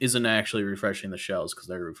action isn't actually refreshing the shells because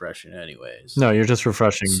they're refreshing anyways. No, you're just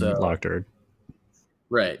refreshing Lockdurd.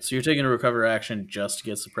 Right, so you're taking a recover action just to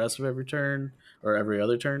get suppressive every turn or every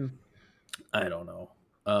other turn. I don't know.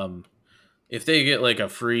 If they get like a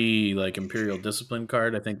free like Imperial Discipline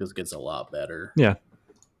card, I think this gets a lot better. Yeah.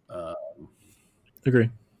 Agree.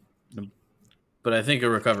 But I think a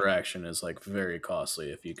recover action is like very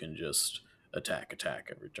costly if you can just attack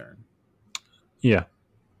every turn. Yeah.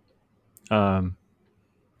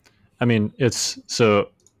 I mean, it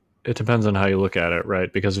depends on how you look at it,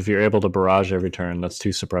 right? Because if you're able to barrage every turn, that's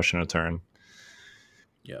 2 suppression a turn.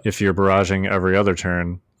 Yeah. If you're barraging every other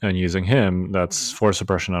turn and using him, that's 4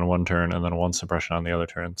 suppression on one turn and then 1 suppression on the other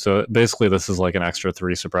turn. So basically, this is like an extra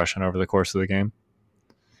 3 suppression over the course of the game.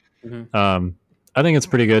 I think it's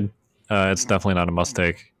pretty good. It's definitely not a must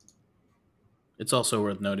take. It's also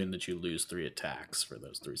worth noting that you lose 3 attacks for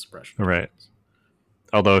those 3 suppression. Right.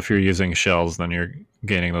 Although if you're using shells, then you're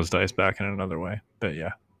gaining those dice back in another way. But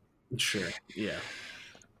yeah. Sure. Yeah.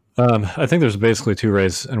 I think there's basically 2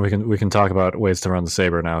 ways, and we can talk about ways to run the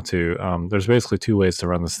saber now too. There's basically 2 ways to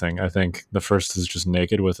run this thing. I think the first is just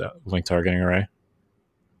naked with link targeting array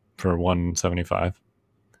for 175.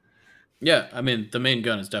 Yeah, I mean the main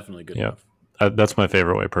gun is definitely good enough. That's my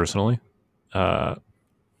favorite way personally. And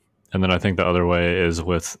then I think the other way is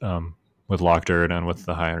with lock dirt and with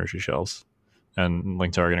the high energy shells and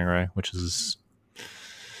link targeting array, which is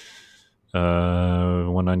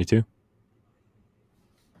 192.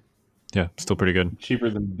 Yeah, still pretty good. Cheaper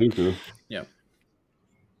than Dooku. Yeah.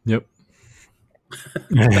 Yep.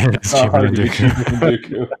 It's cheaper than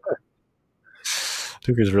Dooku.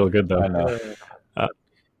 Dooku's real good though. I know.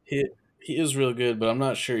 He is real good, but I'm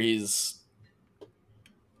not sure he's.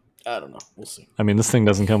 I don't know. We'll see. I mean, this thing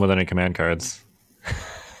doesn't come with any command cards.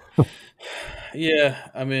 Yeah,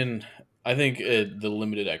 I mean, I think the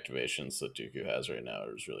limited activations that Dooku has right now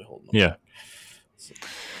is really holding them back. So.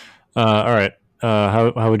 All right.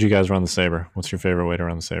 How would you guys run the saber? What's your favorite way to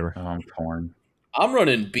run the saber? I'm torn. I'm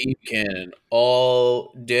running beam cannon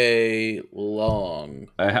all day long.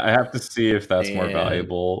 I have to see if that's more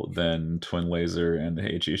valuable than twin laser and the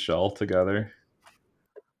HE shell together.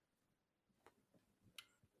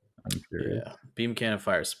 I'm curious. Yeah, beam cannon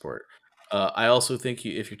fire support. I also think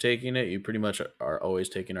if you're taking it, you pretty much are always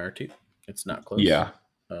taking R2. It's not close. Yeah.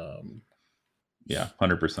 Yeah,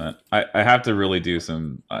 100%. I have to really do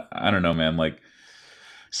some. I don't know, man. Like,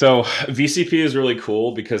 so VCP is really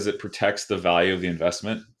cool because it protects the value of the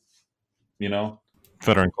investment. You know,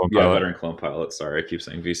 veteran clone pilot. Yeah, veteran clone pilot. Sorry, I keep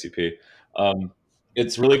saying VCP.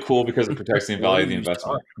 It's really cool because it protects the value of the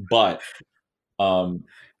investment. But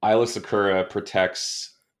Isla Sakura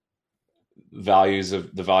protects the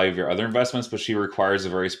value of your other investments, but she requires a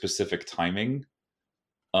very specific timing.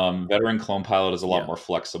 Veteran clone pilot is a lot more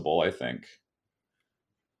flexible, I think.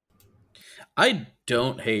 I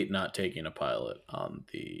don't hate not taking a pilot on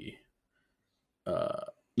the.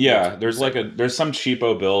 There's some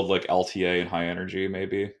cheapo build like LTA and high energy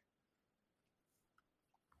maybe.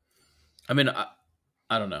 I mean,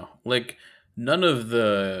 I don't know. Like none of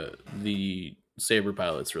the saber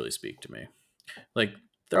pilots really speak to me. Like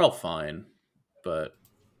they're all fine, but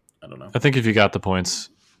I don't know. I think if you got the points,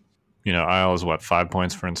 IL is 5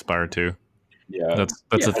 points for Inspire 2. Yeah,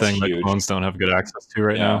 that's a thing huge. that clones don't have good access to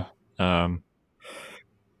right now.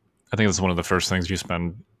 I think it's one of the first things you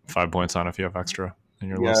spend 5 points on if you have extra in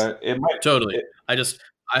your list. It might totally. I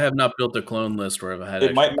have not built a clone list where I've had.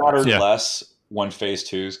 It might matter less when phase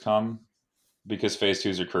 2s come, because phase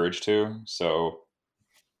 2s are courage 2, so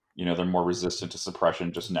they're more resistant to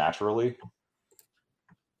suppression just naturally.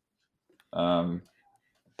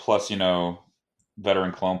 Plus,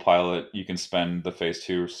 veteran clone pilot, you can spend the phase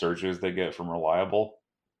 2 surges they get from reliable.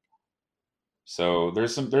 So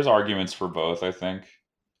there's arguments for both, I think.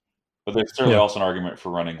 But there's certainly also an argument for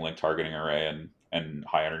running link targeting array and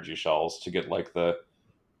high energy shells to get like the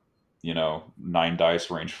 9 dice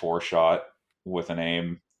range 4 shot with an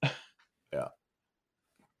aim.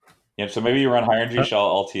 Yeah, so maybe you run high energy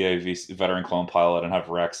shell, LTA, veteran clone pilot, and have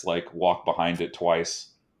Rex like walk behind it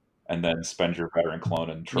twice, and then spend your veteran clone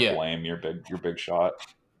and triple aim your big shot.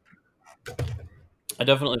 I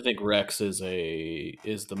definitely think Rex is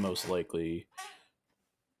the most likely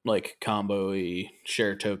like combo-y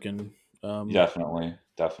share token. Definitely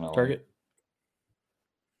target.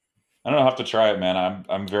 I don't know. I have to try it, man.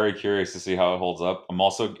 I'm very curious to see how it holds up. I'm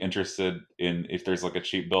also interested in if there's like a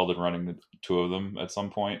cheap build and running the 2 of them at some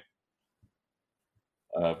point.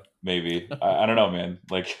 Maybe I don't know, man.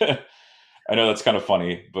 Like I know that's kind of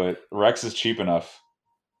funny, but Rex is cheap enough.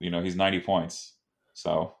 He's 90 points,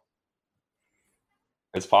 so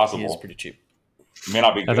it's possible. He is pretty cheap. It may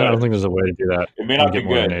not be good. I don't think there's a way to do that. It may not be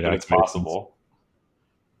good, but it's possible.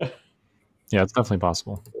 Yeah, it's definitely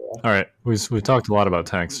possible. Yeah. All right, we've talked a lot about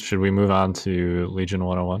tanks. Should we move on to Legion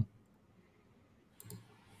 101?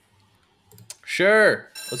 Sure,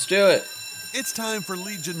 let's do it. It's time for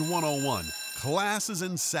Legion 101. Class is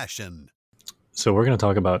in session. So we're going to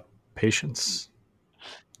talk about patience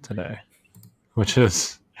today, which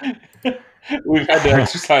is... We've had to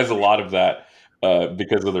exercise a lot of that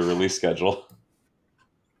because of the release schedule.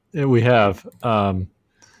 Yeah, we have.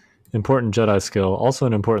 important Jedi skill, also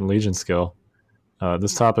an important Legion skill.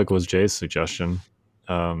 This topic was Jay's suggestion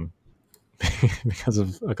because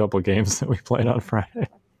of a couple of games that we played on Friday.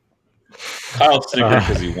 Kyle snickered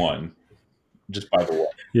because he won. Just by the way.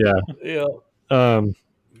 Yeah.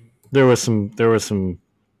 There was some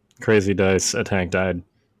crazy dice. A tank died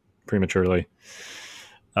prematurely.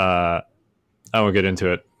 I won't get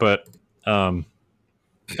into it, but the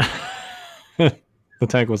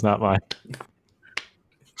tank was not mine.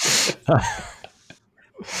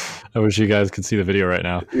 I wish you guys could see the video right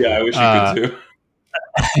now. Yeah, I wish you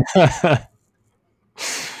could too.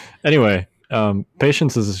 Anyway,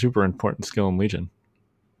 patience is a super important skill in Legion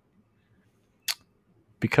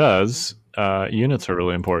because units are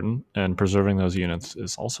really important, and preserving those units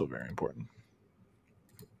is also very important.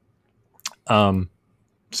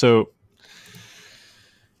 So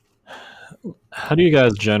how do you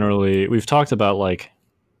guys generally... We've talked about, like,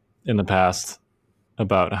 in the past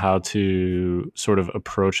about how to sort of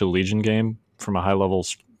approach a Legion game from a high-level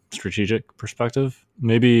strategic perspective.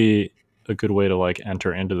 Maybe a good way to, like,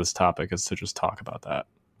 enter into this topic is to just talk about that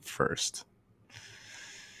first.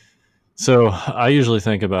 So I usually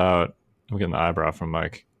think about... I'm getting the eyebrow from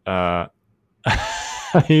Mike. I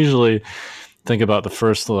usually think about the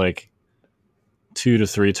first, like, 2 to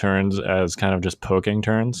 3 turns as kind of just poking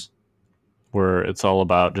turns, where it's all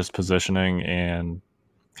about just positioning and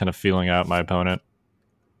kind of feeling out my opponent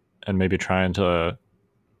and maybe trying to,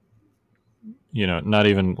 not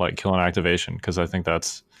even like kill an activation, because I think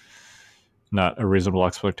that's not a reasonable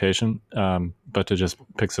expectation, but to just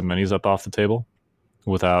pick some minis up off the table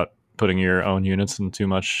without putting your own units in too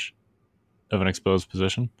much of an exposed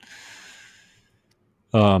position.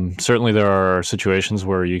 Certainly there are situations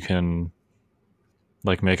where you can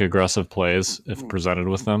like make aggressive plays if presented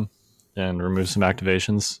with them and remove some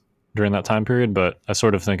activations during that time period, but I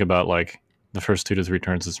sort of think about like the first 2 to 3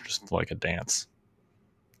 turns is just like a dance,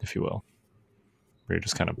 if you will, where you're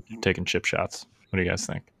just kind of taking chip shots. What do you guys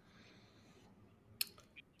think?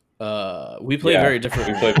 We play very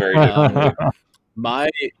differently. We play very differently.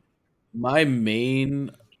 My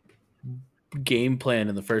main game plan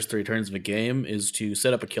in the first 3 turns of a game is to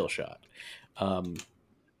set up a kill shot.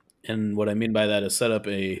 And what I mean by that is set up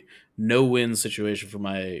a no-win situation for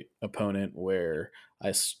my opponent where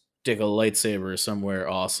I stick a lightsaber somewhere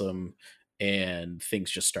awesome and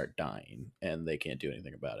things just start dying and they can't do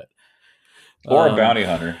anything about it. Or a bounty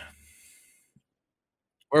hunter.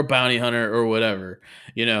 Or a bounty hunter or whatever.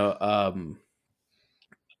 They're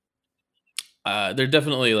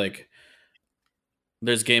definitely like...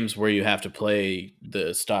 There's games where you have to play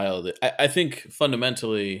the style that... I think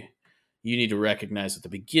fundamentally you need to recognize at the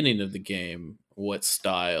beginning of the game what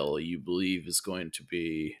style you believe is going to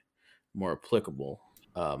be more applicable.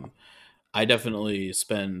 I definitely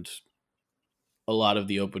spend a lot of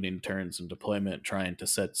the opening turns in deployment trying to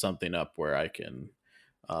set something up where I can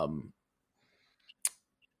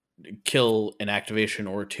kill an activation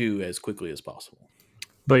or 2 as quickly as possible.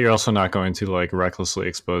 But you're also not going to like recklessly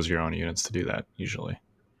expose your own units to do that usually.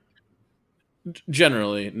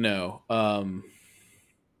 Generally, no.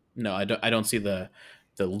 No, I don't see the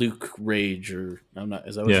Luke rage, or I'm not.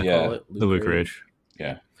 Is that what you call it? The Luke rage.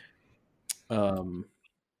 Yeah.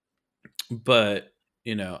 But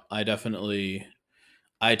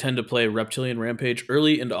I tend to play Reptilian Rampage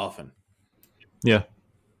early and often. Yeah.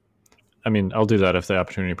 I mean, I'll do that if the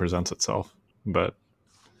opportunity presents itself. But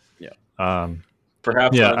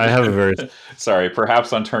perhaps. Yeah, I have a very. Sorry,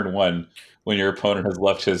 perhaps on turn 1 when your opponent has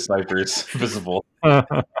left his snipers visible.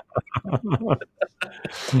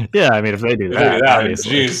 Yeah, I mean, if they do that,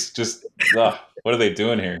 jeez, just what are they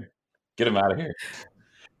doing here? Get them out of here.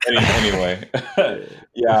 Anyway,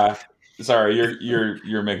 yeah. Sorry,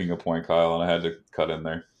 you're making a point, Kyle, and I had to cut in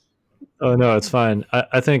there. Oh no, it's fine.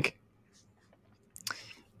 I think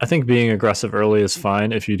being aggressive early is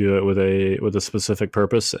fine if you do it with a specific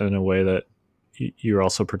purpose and in a way that you're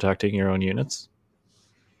also protecting your own units.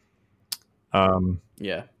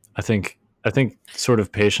 Yeah, I think sort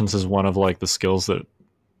of patience is one of like the skills that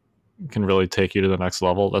can really take you to the next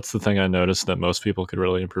level. That's the thing I noticed that most people could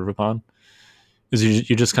really improve upon. Is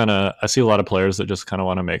you just kind of... I see a lot of players that just kind of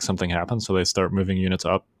want to make something happen, so they start moving units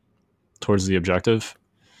up towards the objective.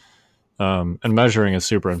 And measuring is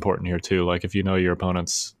super important here too. Like if you know your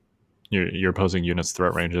opponent's, your opposing units'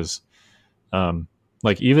 threat ranges,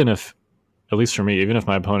 like even if, at least for me, even if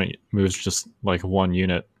my opponent moves just like 1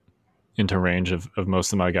 unit into range of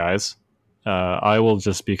most of my guys, I will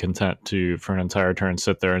just be content to, for an entire turn,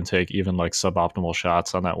 sit there and take even like suboptimal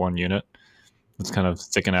shots on that 1 unit that's kind of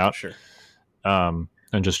sticking out. Sure. And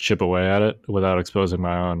just chip away at it without exposing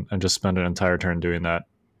my own, and just spend an entire turn doing that.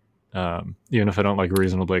 even if I don't like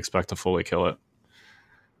reasonably expect to fully kill it.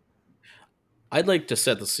 I'd like to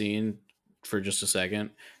set the scene for just a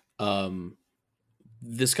second.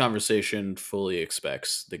 This conversation fully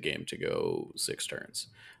expects the game to go 6 turns.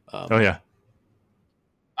 Oh yeah.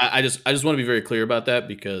 I just want to be very clear about that,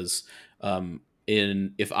 because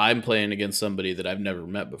if I'm playing against somebody that I've never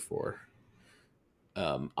met before,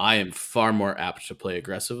 I am far more apt to play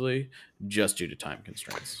aggressively just due to time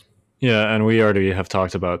constraints. Yeah, and we already have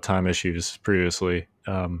talked about time issues previously,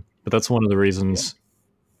 but that's one of the reasons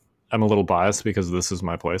I'm a little biased, because this is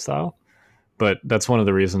my playstyle. But that's one of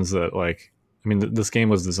the reasons that, like, I mean, this game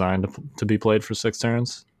was designed to be played for 6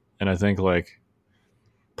 turns, and I think like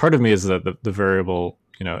part of me is that the variable,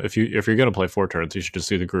 you know, if you're going to play 4 turns, you should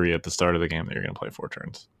just agree at the start of the game that you're going to play 4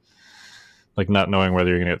 turns. Like, not knowing whether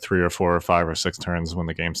you're going to get 3 or 4 or 5 or 6 turns when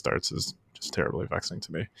the game starts is just terribly vexing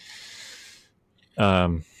to me.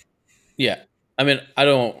 Yeah. I mean, I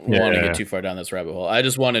don't want to get too far down this rabbit hole. I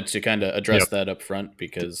just wanted to kind of address that up front,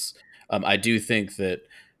 because I do think that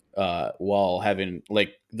while having,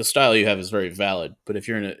 like, the style you have is very valid, but if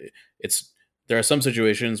you're there are some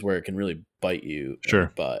situations where it can really bite you in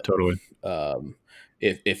the butt. Totally.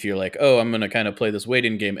 If you're like, oh, I'm going to kind of play this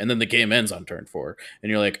waiting game, and then the game ends on turn 4, and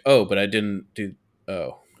you're like, oh, but I didn't do,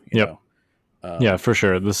 you know. Yeah, for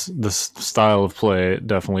sure. This style of play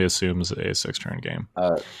definitely assumes a 6-turn game.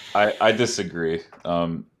 I disagree.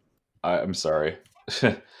 I'm sorry.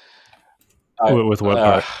 With what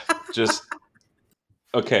part? Just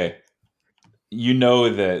okay. You know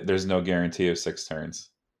that there's no guarantee of 6 turns.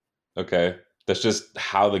 Okay, that's just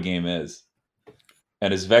how the game is.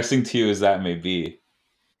 And as vexing to you as that may be,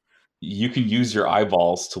 you can use your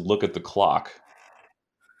eyeballs to look at the clock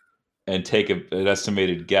and take an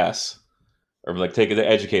estimated guess, or like take an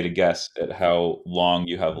educated guess at how long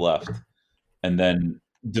you have left, and then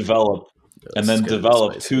develop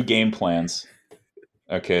 2 game plans.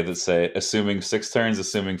 Okay, that say assuming 6 turns,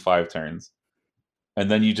 assuming 5 turns, and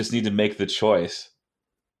then you just need to make the choice.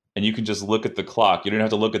 And you can just look at the clock. You don't have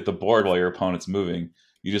to look at the board while your opponent's moving.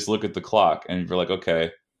 You just look at the clock, and you're like,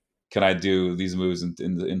 okay, can I do these moves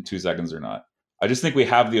in 2 seconds or not? I just think we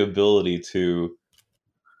have the ability to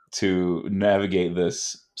navigate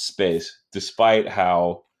this space, despite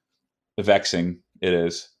how vexing it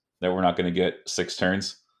is that we're not going to get 6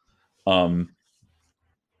 turns. I'm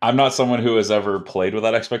not someone who has ever played with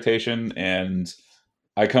that expectation, and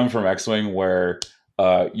I come from X-Wing where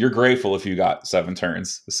you're grateful if you got 7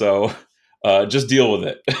 turns. So just deal with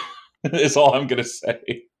it. It's all I'm going to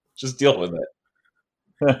say. Just deal with it.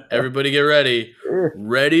 Everybody get ready.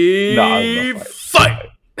 Ready, fight!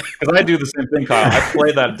 Because I do the same thing, Kyle. I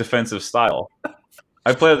play that defensive style. But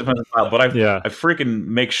I freaking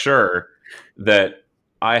make sure that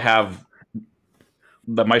that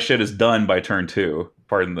my shit is done by turn 2.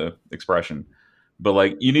 Pardon the expression. But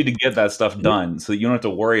like, you need to get that stuff done so that you don't have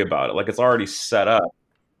to worry about it. Like, it's already set up.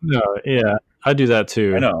 No, yeah, I do that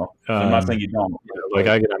too. I know. I'm not saying you don't. Like,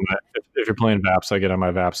 I get on if you're playing VAPS, I get on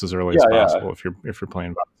my VAPS as early as possible. If you're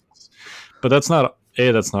playing VAPS, but that's not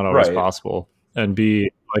always possible, and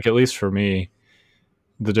B, like, at least for me,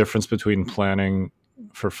 the difference between planning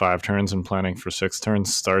for 5 turns and planning for 6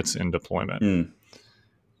 turns starts in deployment.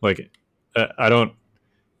 Like, I don't,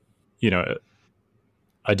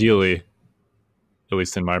 ideally, at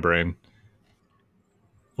least in my brain,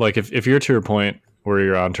 like, if you're to your point where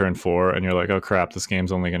you're on turn 4 and you're like, oh crap, this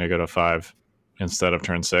game's only going to go to 5 instead of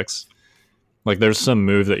turn 6, like, there's some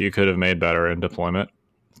move that you could have made better in deployment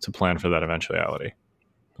to plan for that eventuality,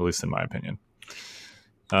 at least in my opinion.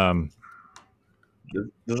 Does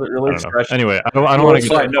it really stretch? Anyway, I don't want to get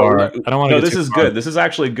too far. I don't want to. No, this is good. This is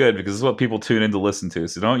actually good, because this is what people tune in to listen to.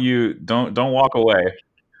 So don't walk away.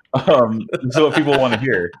 This is what people want to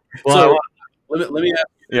hear. Well, let me ask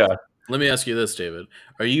you, yeah. Let me ask you this, David.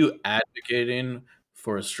 Are you advocating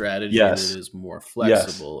for a strategy that is more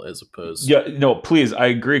flexible as opposed to... Yeah, no, please. I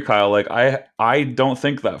agree, Kyle. Like, I don't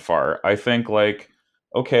think that far. I think, like,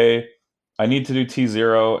 okay, I need to do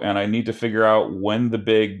T0, and I need to figure out when the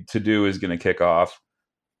big to-do is going to kick off.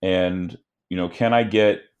 And, can I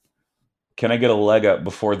get a leg up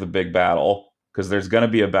before the big battle? Because there's going to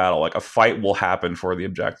be a battle. Like, a fight will happen for the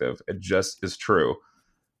objective. It just is true.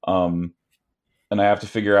 And I have to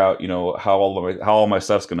figure out, how all my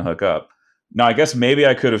stuff's going to hook up. Now, I guess maybe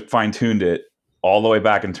I could have fine-tuned it all the way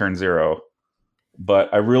back in turn 0.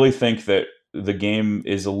 But I really think that the game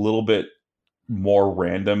is a little bit more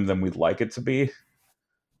random than we'd like it to be.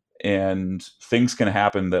 And things can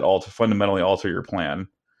happen that fundamentally alter your plan.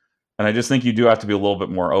 And I just think you do have to be a little bit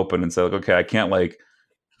more open and say, like, okay, I can't, like...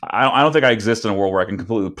 I don't think I exist in a world where I can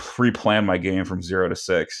completely pre-plan my game from 0 to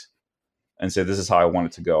 6. and say, this is how I want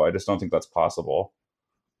it to go. I just don't think that's possible.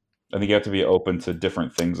 I think you have to be open to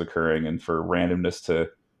different things occurring and for randomness to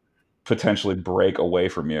potentially break away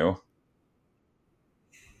from you.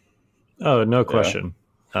 Oh, no question.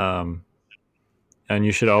 And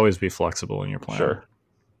you should always be flexible in your plan. Sure.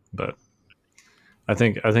 But I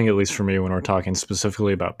think at least for me, when we're talking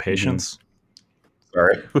specifically about patience,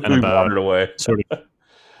 sorry, and about wandered away. sort of,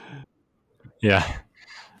 yeah,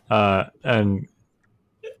 and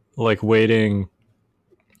like waiting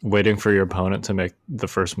for your opponent to make the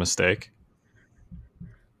first mistake.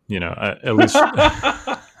 You know, at least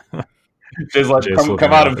Jay's like,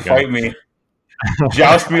 come out and fight me,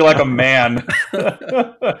 joust me like a man.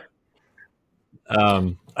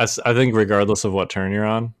 I think regardless of what turn you're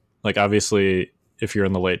on, like obviously if you're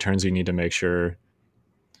in the late turns, you need to make sure.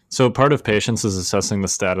 So part of patience is assessing the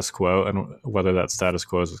status quo and whether that status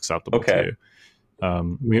quo is acceptable to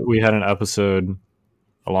you. We had an episode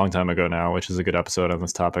a long time ago now, which is a good episode on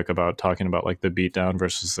this topic, about talking about like the beatdown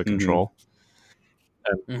versus the control,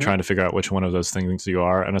 and trying to figure out which one of those things you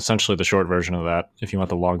are. And essentially the short version of that, if you want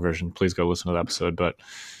the long version, please go listen to the episode. But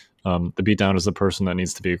the beatdown is the person that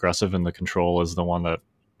needs to be aggressive, and the control is the one that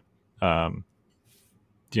kind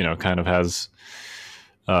of has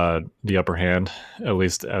the upper hand, at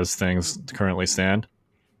least as things currently stand.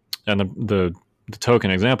 And the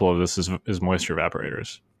token example of this is moisture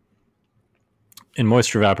evaporators. In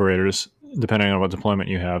moisture evaporators, depending on what deployment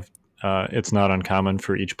you have, it's not uncommon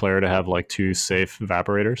for each player to have like 2 safe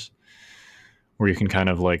evaporators where you can kind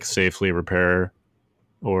of like safely repair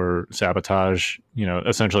or sabotage,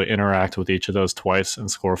 essentially interact with each of those twice and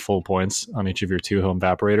score full points on each of your 2 home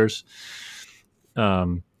evaporators.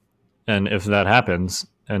 And if that happens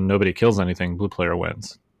and nobody kills anything, blue player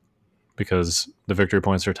wins, because the victory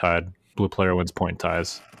points are tied. Blue player wins point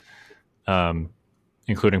ties,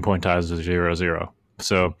 including point ties of 0-0.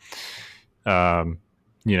 So,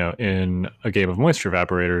 in a game of moisture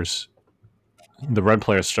evaporators, the red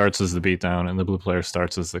player starts as the beatdown and the blue player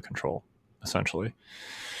starts as the control, essentially.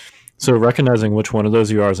 So recognizing which one of those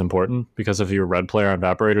you are is important, because if you're a red player on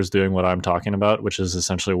evaporators doing what I'm talking about, which is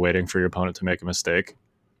essentially waiting for your opponent to make a mistake,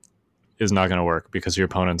 is not going to work, because your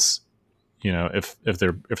opponents, if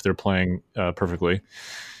they're playing perfectly,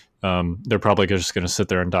 they're probably just going to sit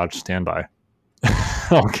there and dodge standby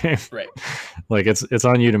all game. Right. Like it's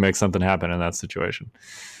on you to make something happen in that situation.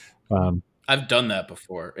 I've done that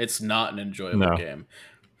before. It's not an enjoyable game.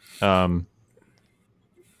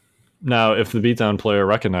 Now, if the beatdown player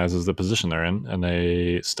recognizes the position they're in and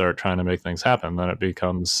they start trying to make things happen, then it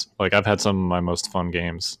becomes like, I've had some of my most fun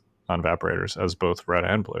games on evaporators as both red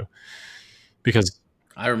and blue, because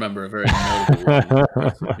I remember a very notable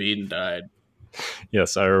one. Beaten died.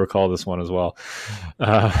 Yes, I recall this one as well.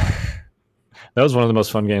 That was one of the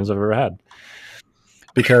most fun games I've ever had,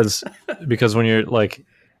 because when you're like,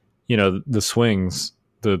 the swings,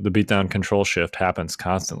 the beatdown control shift happens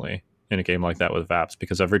constantly in a game like that with VAPs,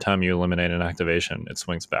 because every time you eliminate an activation, it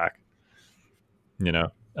swings back.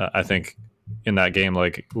 I think in that game,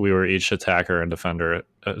 like, we were each attacker and defender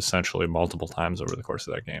essentially multiple times over the course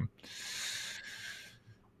of that game.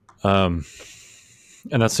 And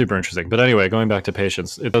that's super interesting. But anyway, going back to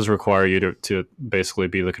patience, it does require you to basically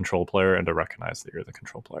be the control player and to recognize that you're the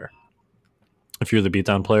control player. If you're the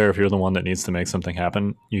beatdown player, if you're the one that needs to make something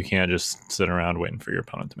happen, you can't just sit around waiting for your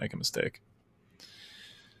opponent to make a mistake.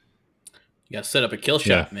 You got to set up a kill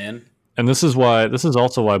shot, man. And this is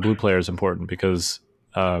also why blue player is important, because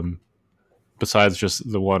besides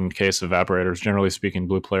just the one case of evaporators, generally speaking,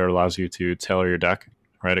 blue player allows you to tailor your deck,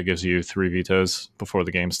 right? It gives you 3 vetoes before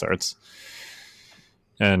the game starts.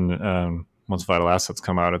 And once vital assets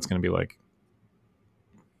come out, it's going to be like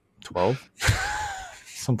 12,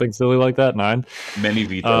 something silly like that, 9. Many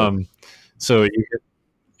vetoes. So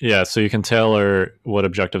you can tailor what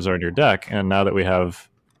objectives are in your deck. And now that we have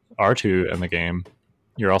R2 in the game,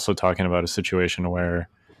 you're also talking about a situation where,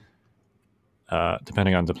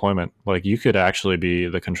 depending on deployment, like, you could actually be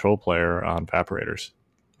the control player on evaporators,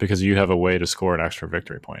 because you have a way to score an extra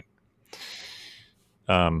victory point.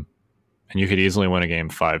 And you could easily win a game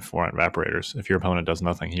 5-4 on evaporators if your opponent does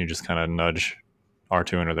nothing. You just kind of nudge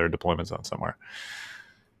R2 into their deployment zone somewhere.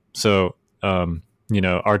 So,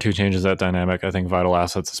 R2 changes that dynamic. I think vital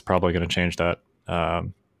assets is probably going to change that.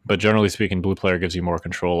 But generally speaking, blue player gives you more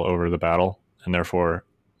control over the battle, and therefore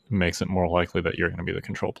makes it more likely that you're going to be the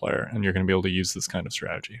control player and you're going to be able to use this kind of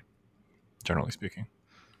strategy, generally speaking.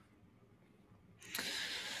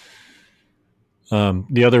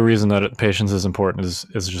 The other reason that patience is important is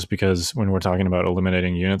just because when we're talking about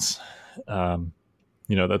eliminating units,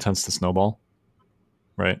 that tends to snowball,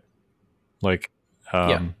 right? Like,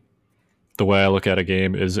 the the way I look at a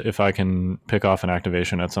game is if I can pick off an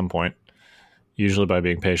activation at some point, usually by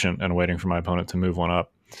being patient and waiting for my opponent to move one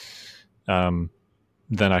up,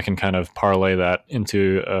 then I can kind of parlay that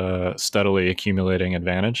into a steadily accumulating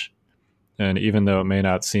advantage. And even though it may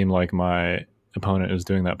not seem like my opponent is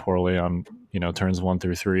doing that poorly on, turns 1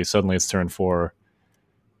 through 3, suddenly it's turn 4,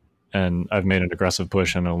 and I've made an aggressive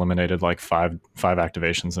push and eliminated like five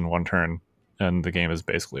activations in one turn, and the game is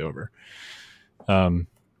basically over.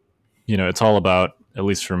 It's all about, at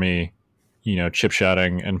least for me, chip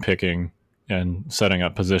shotting and picking and setting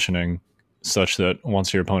up positioning such that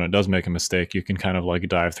once your opponent does make a mistake, you can kind of like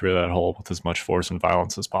dive through that hole with as much force and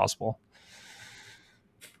violence as possible.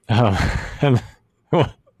 And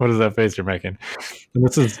what is that face you're making? And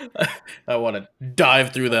this is I want to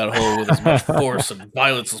dive through that hole with as much force and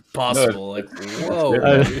violence as possible. Like, whoa,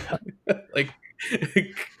 like,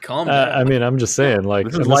 calm down. I mean, I'm just saying, like,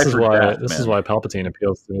 this is why Palpatine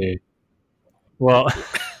appeals to me. Well,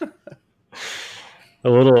 a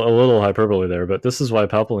little hyperbole there, but this is why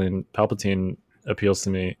Palpatine appeals to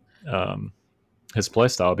me. His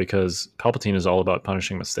playstyle, because Palpatine is all about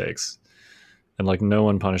punishing mistakes, and like no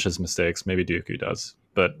one punishes mistakes. Maybe Dooku does,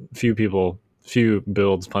 but few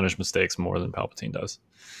builds punish mistakes more than Palpatine does.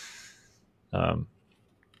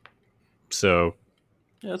 So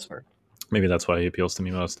yeah, that's fair. Maybe that's why he appeals to me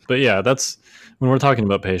most. But yeah, that's when we're talking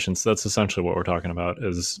about patience. That's essentially what we're talking about.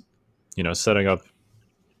 Is setting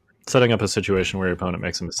up a situation where your opponent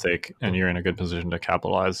makes a mistake and you're in a good position to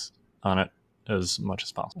capitalize on it as much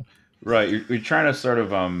as possible. Right. You're trying to sort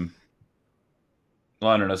of, well,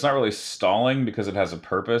 I don't know. It's not really stalling because it has a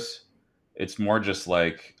purpose. It's more just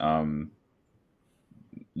like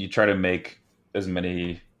you try to make as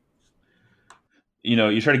many,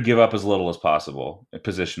 you try to give up as little as possible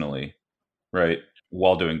positionally, right,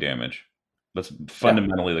 while doing damage. That's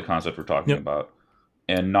fundamentally the concept we're talking about.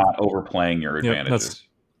 And not overplaying your advantages,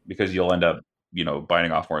 because you'll end up,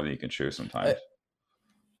 biting off more than you can chew sometimes.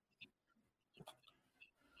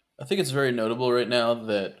 I think it's very notable right now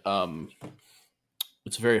that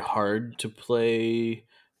it's very hard to play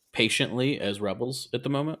patiently as rebels at the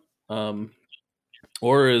moment,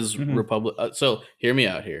 or as Republic. So hear me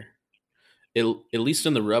out here. At least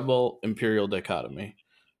in the Rebel Imperial dichotomy,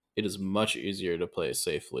 it is much easier to play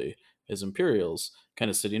safely as Imperials,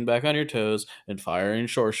 kind of sitting back on your toes and firing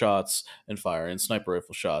short shots and firing sniper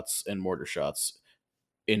rifle shots and mortar shots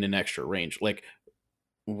in an extra range. Like,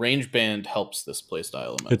 range band helps this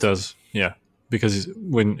playstyle immensely. It does, yeah. Because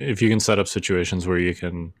if you can set up situations where you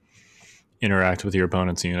can interact with your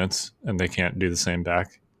opponent's units and they can't do the same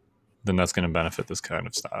back, then that's going to benefit this kind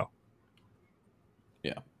of style.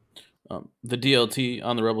 Yeah. The DLT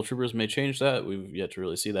on the Rebel Troopers may change that. We've yet to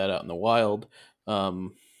really see that out in the wild.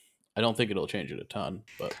 I don't think it'll change it a ton,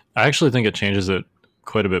 but I actually think it changes it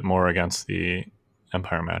quite a bit more against the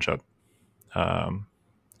Empire matchup.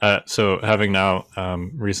 So having now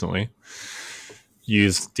recently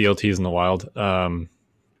used DLTs in the wild, I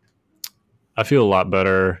feel a lot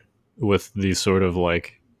better with the sort of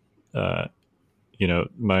like,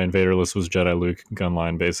 my invader list was Jedi Luke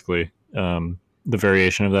gunline, basically. The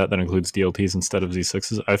variation of that includes DLTs instead of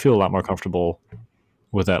Z6s. I feel a lot more comfortable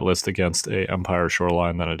with that list against a Empire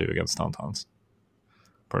shoreline than I do against Tauntauns,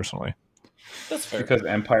 personally. That's fair. Because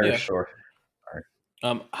Empire shore.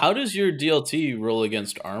 How does your DLT roll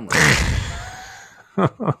against armor?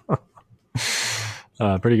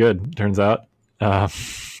 Pretty good, turns out. Yeah,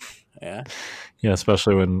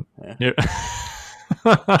 especially when. Yeah.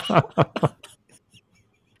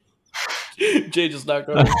 Jay just knocked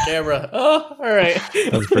over the camera. Oh, all right.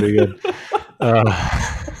 That's pretty good.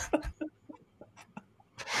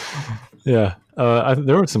 Yeah,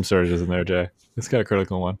 there were some surges in there, Jay. It's got a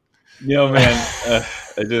critical one. Man, I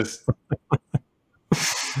just.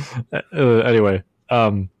 Anyway,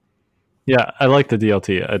 yeah, I like the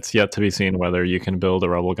DLT. It's yet to be seen whether you can build a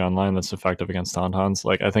Rebel gunline that's effective against Tauntauns.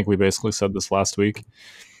 Like, I think we basically said this last week.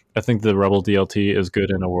 I think the Rebel DLT is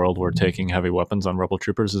good in a world where taking heavy weapons on Rebel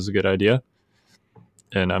troopers is a good idea.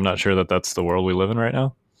 And I'm not sure that that's the world we live in right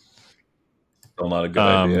now. Still not a good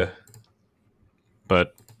idea.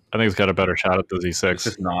 But I think it's got a better shot at the Z6. It's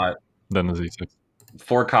just not than the Z6.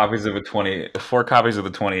 4 copies of the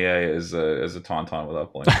 20A is a Tauntaun with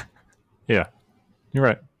uplink. Yeah, you're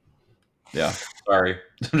right. Yeah, sorry.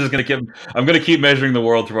 I'm gonna keep measuring the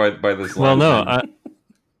world by this. Well, no.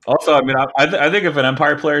 Also, I mean, I think if an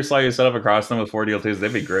Empire player saw you set up across them with 4 DLTs,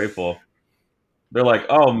 they'd be grateful. They're like,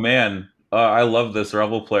 oh man, I love this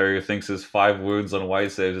Rebel player who thinks his 5 wounds on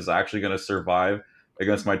white saves is actually going to survive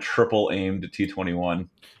against my triple aimed T21.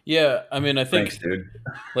 Yeah, I mean, I think, thanks, dude.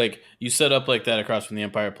 Like, you set up like that across from the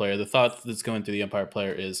Empire player. The thought that's going through the Empire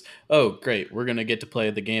player is, oh, great, we're going to get to play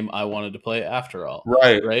the game I wanted to play after all.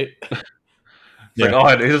 Right. It's like, oh,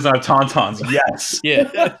 it doesn't have tauntauns. Yes.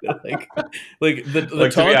 Yeah. like the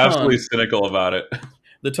like, to be absolutely cynical about it.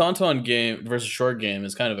 The tauntaun game versus short game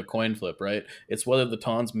is kind of a coin flip, right? It's whether the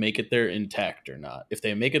taunts make it there intact or not. If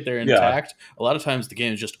they make it there intact, a lot of times the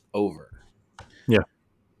game is just over. Yeah.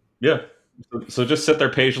 So just sit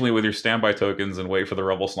there patiently with your standby tokens and wait for the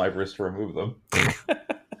rebel snipers to remove them.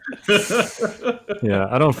 Yeah,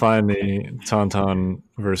 I don't find the tauntaun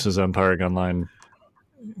versus Empire gunline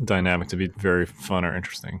dynamic to be very fun or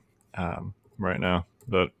interesting right now.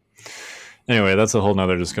 But anyway, that's a whole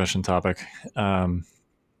nother discussion topic. Why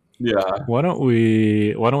don't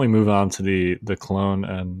we move on to the clone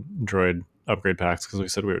and droid upgrade packs, because we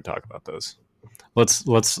said we would talk about those.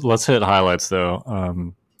 Let's hit highlights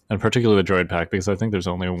though, and particularly the droid pack, because I think there's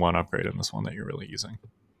only one upgrade in this one that you're really using.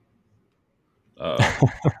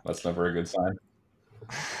 That's never a good sign.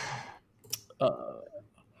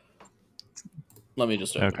 Let me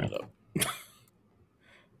just open it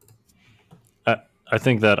up. I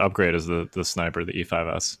think that upgrade is the sniper, the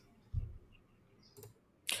E5S.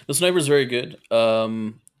 The sniper's very good.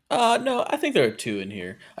 No, I think there are two in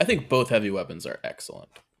here. I think both heavy weapons are excellent.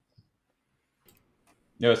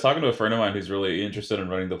 Yeah, I was talking to a friend of mine who's really interested in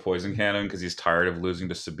running the poison cannon because he's tired of losing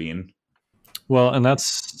to Sabine. Well, and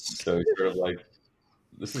that's... So he's sort of like,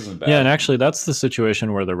 this isn't bad. Yeah, and actually that's the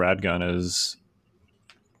situation where the rad gun is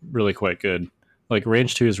really quite good. Like,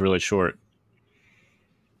 range 2 is really short.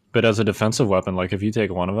 But as a defensive weapon, like, if you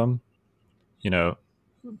take one of them,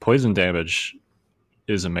 poison damage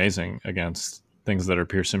is amazing against things that are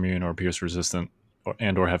pierce immune or pierce resistant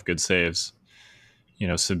or have good saves.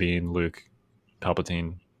 Sabine, Luke,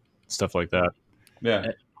 Palpatine, stuff like that. Yeah.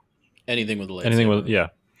 Anything with a lightsaber. Anything with, yeah.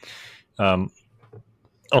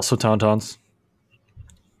 Also tauntauns.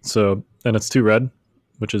 So, and it's 2 red,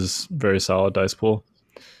 which is very solid dice pool.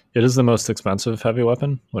 It is the most expensive heavy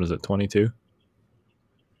weapon. What is it, 22?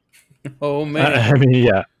 Oh, man. I mean,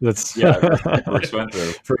 yeah, that's super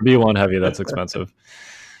expensive. For B1 heavy, that's expensive.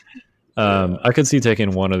 I could see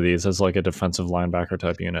taking one of these as like a defensive linebacker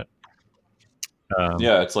type unit.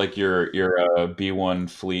 It's like your B1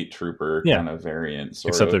 fleet trooper kind of variant.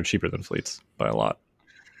 Except they're cheaper than fleets by a lot.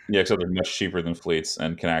 Yeah, except they're much cheaper than fleets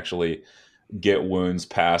and can actually get wounds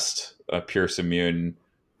past a pierce immune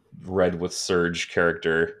red with surge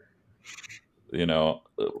character,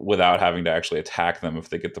 without having to actually attack them if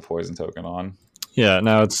they get the poison token on. Yeah,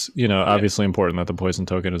 now it's, obviously important that the poison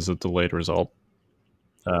token is a delayed result.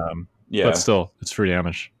 But still, it's free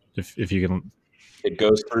damage. If you can... It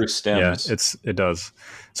goes through stems. Yeah, it does.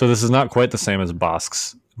 So this is not quite the same as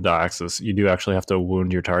Bosk's Dioxis. You do actually have to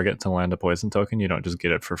wound your target to land a poison token. You don't just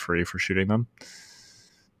get it for free for shooting them.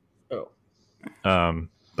 Oh.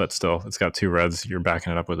 But still, it's got 2 reds. You're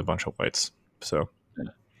backing it up with a bunch of whites. So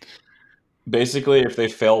basically, if they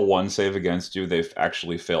fail one save against you, they've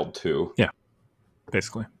actually failed 2. Yeah,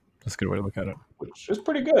 basically. That's a good way to look at it. Which is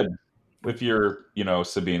pretty good if you're,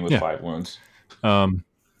 Sabine with 5 wounds.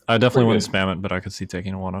 I definitely wouldn't spam it, but I could see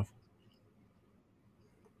taking one of.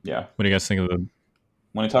 Yeah. What do you guys think of the...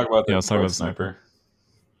 When you talk about the let's talk about sniper.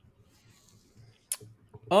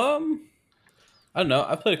 I don't know.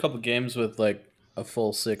 I played a couple games with like a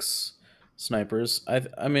full 6 snipers. I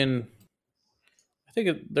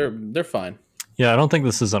think they're fine. Yeah, I don't think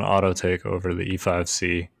this is an auto take over the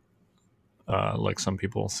E5C, like some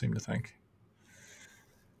people seem to think.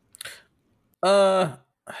 I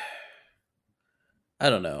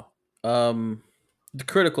don't know. The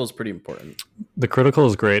critical is pretty important. The critical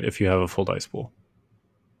is great if you have a full dice pool.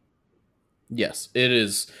 Yes, it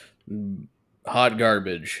is hot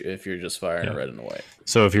garbage if you're just firing a red and a white.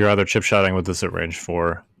 So if you're either chip shotting with this at range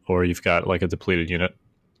 4, or you've got like a depleted unit,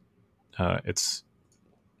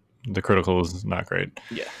 the critical is not great.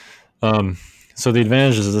 Yeah. So the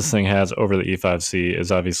advantages this thing has over the E5C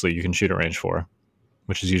is obviously you can shoot at range 4,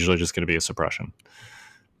 which is usually just going to be a suppression.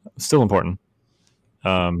 Still important.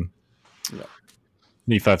 The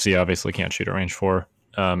E5C obviously can't shoot at range 4,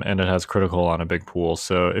 and it has critical on a big pool.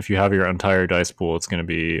 So if you have your entire dice pool, it's going to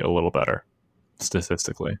be a little better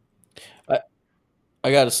statistically. I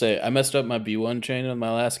gotta say, I messed up my B1 chain in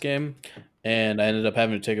my last game, and I ended up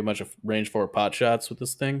having to take a bunch of range 4 pot shots with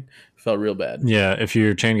this thing. It felt real bad. Yeah, if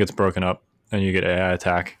your chain gets broken up and you get AI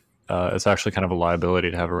attack, it's actually kind of a liability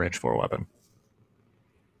to have a range 4 weapon.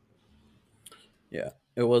 Yeah,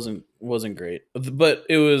 it wasn't great, but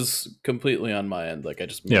it was completely on my end. Like I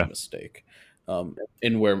just made a mistake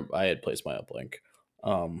in where I had placed my uplink.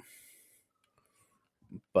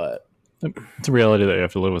 But it's a reality that you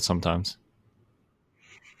have to live with sometimes.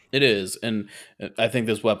 It is, and I think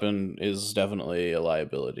this weapon is definitely a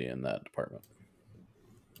liability in that department.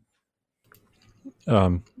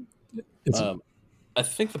 I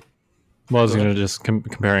think I was going to just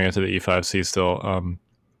comparing it to the E5C still.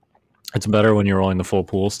 It's better when you're rolling the full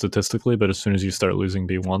pool statistically, but as soon as you start losing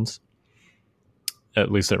B1s,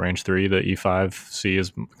 at least at range 3, the E5C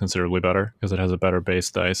is considerably better because it has a better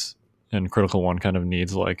base dice, and critical 1 kind of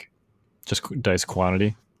needs like just dice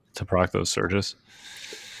quantity to proc those surges.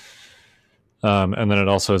 And then it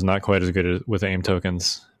also is not quite as good with aim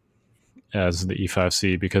tokens as the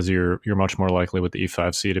E5C because you're much more likely with the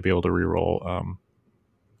E5C to be able to reroll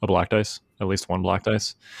a black dice, at least one black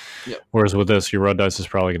dice. Yep. Whereas with this, your red dice is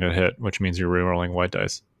probably going to hit, which means you're rerolling white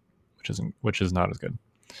dice, which is not as good.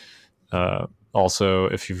 Also,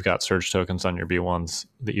 if you've got surge tokens on your B1s,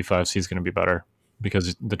 the E5C is going to be better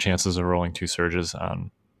because the chances of rolling 2 surges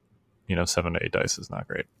on 7 to 8 dice is not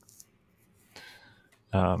great.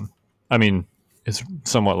 I mean, it's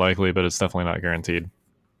somewhat likely, but it's definitely not guaranteed.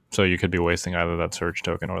 So you could be wasting either that surge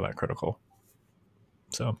token or that critical.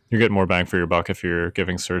 So you're getting more bang for your buck if you're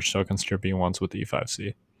giving surge tokens to your B1s with the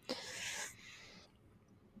E5C.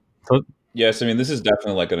 So, yes, I mean, this is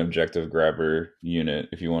definitely like an objective grabber unit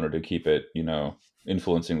if you wanted to keep it,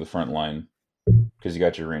 influencing the front line because you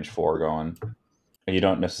got your range 4 going. And you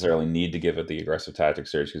don't necessarily need to give it the aggressive tactic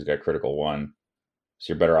surge because you got critical 1.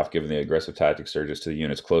 So you're better off giving the aggressive tactic surges to the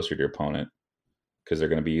units closer to your opponent because they're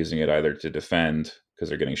going to be using it either to defend because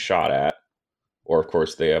they're getting shot at, or of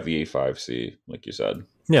course they have the A5C, like you said.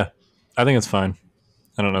 Yeah, I think it's fine.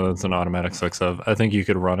 I don't know that it's an automatic 6 of. I think you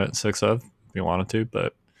could run it 6 of if you wanted to,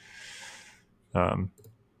 but I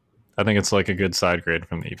think it's like a good side grade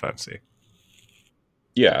from the E5C.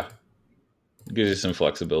 Yeah. It gives you some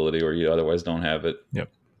flexibility where you otherwise don't have it. Yep.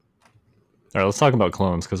 All right, let's talk about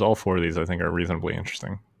clones because all 4 of these I think are reasonably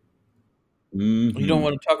interesting. Mm-hmm. You don't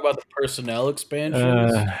want to talk about the personnel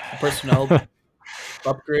expansions, personnel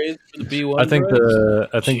upgrades for the B1. I think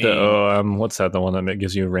the what's that? The one that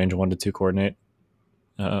gives you a range 1 to 2 coordinate.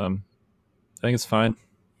 I think it's fine.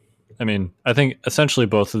 I mean, I think essentially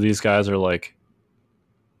both of these guys are like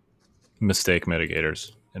mistake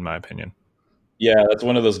mitigators, in my opinion. Yeah, that's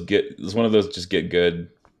one of those just get good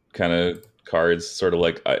kind of cards. Sort of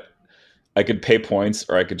like I could pay points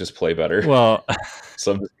or I could just play better. Well,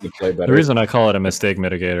 so I'm just gonna play better. The reason I call it a mistake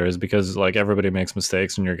mitigator is because like everybody makes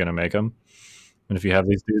mistakes and you're going to make them. And if you have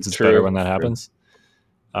these dudes, it's better when that happens.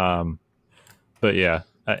 But yeah,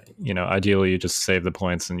 ideally you just save the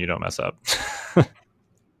points and you don't mess up.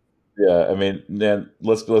 Yeah, I mean, then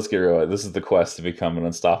let's get real. This is the quest to become an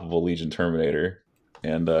unstoppable Legion Terminator,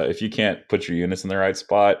 and if you can't put your units in the right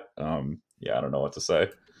spot, I don't know what to say.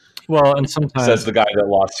 Well, and sometimes says the guy that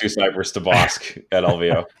lost 2 snipers to Bosk at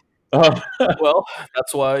LVO. Well,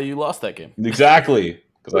 that's why you lost that game. Exactly,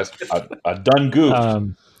 because I done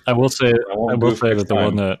goofed. I will say that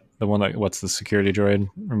the one that what's the security droid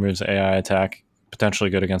removes AI attack, potentially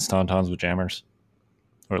good against tauntauns with jammers,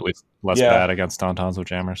 or at least less bad against tauntauns with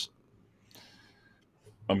jammers.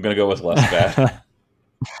 I'm gonna go with less bad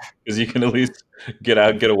because you can at least get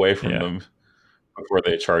away from them before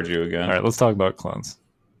they charge you again. All right, let's talk about clones.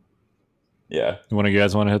 Yeah, one of you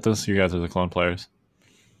guys want to hit this? You guys are the clone players.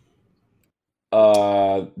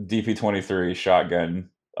 DP23 shotgun,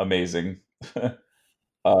 amazing.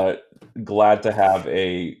 Glad to have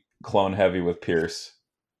a clone heavy with Pierce.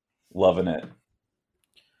 Loving it.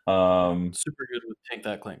 Super good with Take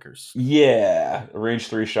That clankers. Yeah, range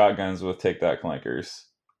 3 shotguns with Take That clankers.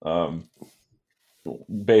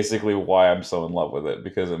 Basically why I'm so in love with it,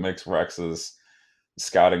 because it makes Rex's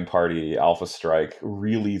scouting party Alpha Strike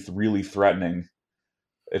really, really threatening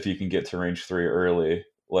if you can get to range 3 early.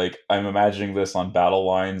 Like, I'm imagining this on battle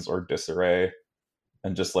lines or disarray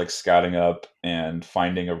and just like scouting up and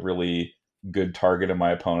finding a really good target in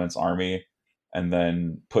my opponent's army and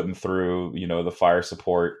then putting through, the fire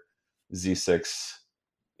support Z6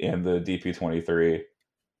 and the DP23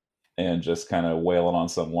 and just kind of wailing on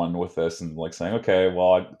someone with this and like saying, okay,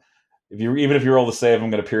 well, even if you roll the save, I'm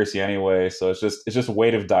going to pierce you anyway. So it's just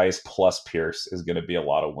weight of dice plus pierce is going to be a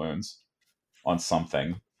lot of wounds on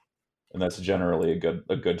something, and that's generally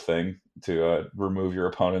a good thing to remove your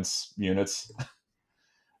opponent's units.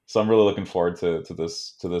 So I'm really looking forward to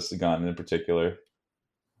this gun in particular.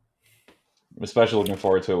 I'm especially looking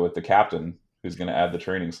forward to it with the captain, who's going to add the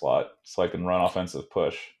training slot so I can run offensive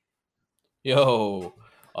push. Yo,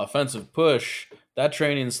 offensive push. That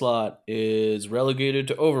training slot is relegated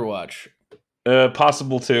to Overwatch.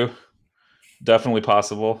 Possible too. Definitely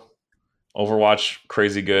possible. Overwatch,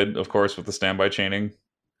 crazy good, of course, with the standby chaining.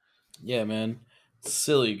 Yeah, man.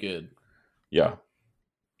 Silly good. Yeah.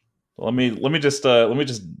 Let me just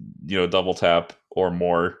double tap or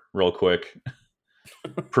more real quick.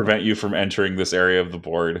 Prevent you from entering this area of the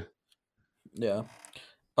board. Yeah.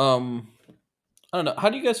 I don't know. How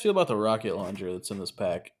do you guys feel about the rocket launcher that's in this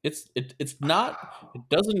pack? It's not. It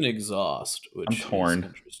doesn't exhaust, which I'm torn. is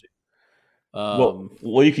interesting.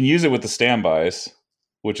 Well, you can use it with the standbys,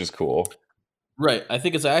 which is cool. Right. I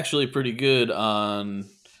think it's actually pretty good on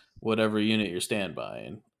whatever unit you're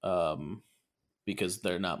standbying, because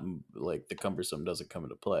they're not like the cumbersome doesn't come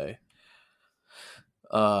into play.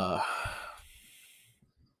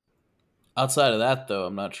 Outside of that, though,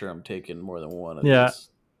 I'm not sure I'm taking more than one of these.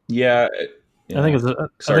 Yeah. I think it's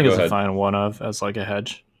a fine one of as like a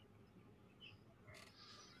hedge.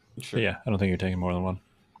 Sure. But yeah, I don't think you're taking more than one.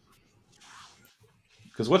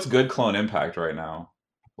 Because what's good clone impact right now?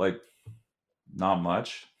 Like, not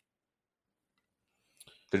much.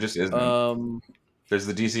 There just isn't. There's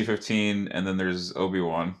the DC-15, and then there's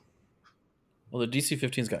Obi-Wan. Well, the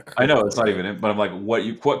DC-15's got critical, I know it's not even it, but I'm like,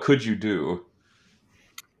 what could you do?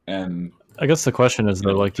 And I guess the question is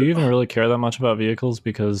though, like, do you even really care that much about vehicles?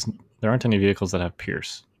 Because there aren't any vehicles that have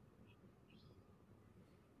Pierce.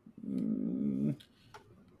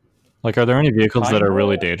 Like, are there any vehicles that are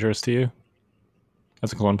really dangerous to you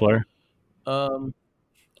as a clone player?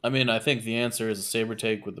 I mean, I think the answer is a saber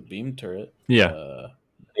take with a beam turret. Yeah.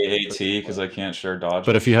 AAT, because I can't share dodge.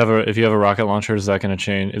 But if you have a rocket launcher, is that going to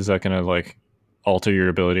change? Is that going to like alter your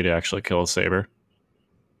ability to actually kill a saber?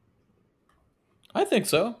 I think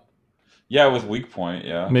so. Yeah, with weak point,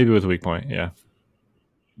 yeah. Maybe with weak point, yeah.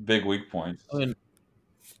 Big weak point. I mean,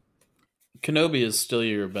 Kenobi is still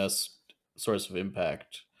your best source of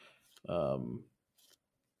impact in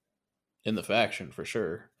the faction, for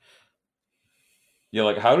sure. Yeah,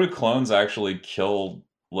 like, how do clones actually kill,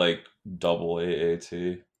 like, double AAT?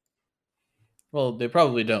 Well, they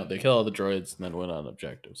probably don't. They kill all the droids and then win on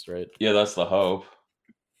objectives, right? Yeah, that's the hope.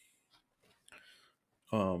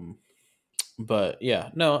 But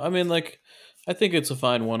yeah, no, I mean, like, I think it's a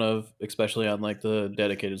fine one of, especially on like the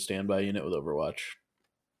dedicated standby unit with Overwatch.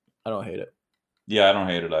 I don't hate it. Yeah, I don't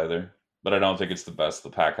hate it either, but I don't think it's the best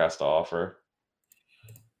the pack has to offer.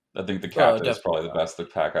 I think the captain is probably the best the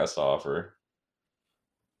pack has to offer.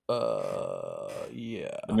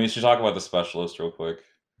 Yeah. I mean, you should talk about the specialist real quick.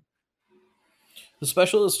 The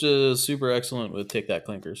specialist is super excellent with take that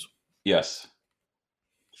clinkers. Yes.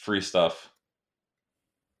 Free stuff.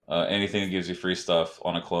 Anything that gives you free stuff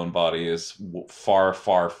on a clone body is far,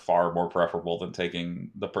 far, far more preferable than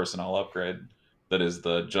taking the personnel upgrade. That is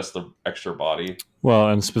just the extra body. Well,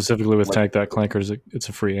 and specifically with take that clinkers, it's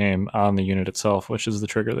a free aim on the unit itself, which is the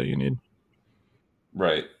trigger that you need.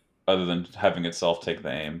 Right. Other than having itself take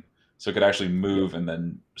the aim. So it could actually move and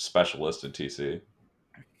then specialist in TC.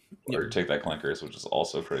 Or take that clinkers, which is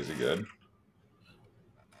also crazy good.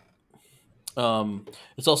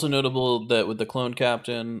 It's also notable that with the clone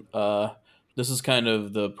captain, this is kind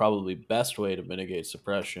of the probably best way to mitigate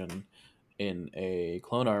suppression in a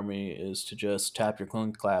clone army is to just tap your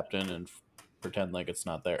clone captain and pretend like it's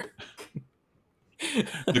not there.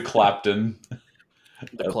 The Clapton.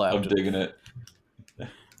 The Clapton. I'm digging it.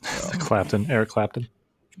 The Clapton. Eric Clapton.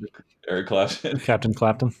 Eric Clapton. Captain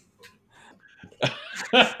Clapton.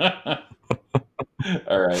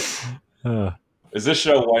 All right. Is this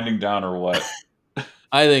show winding down or what?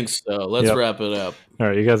 I think so. Let's wrap it up. All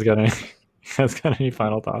right, you guys got any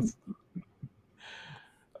final thoughts?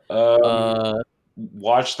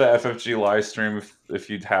 Watch the FFG live stream if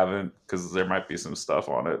you haven't, because there might be some stuff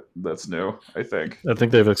on it that's new. I think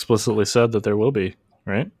they've explicitly said that there will be,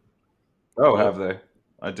 right? Oh, have they?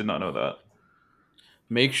 I did not know that.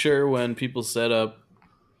 Make sure when people set up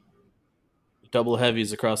double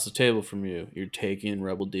heavies across the table from you, you're taking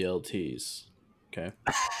Rebel DLTs. Okay,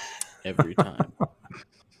 every time.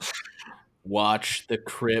 Watch the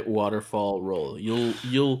crit waterfall roll.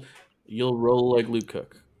 You'll roll like Luke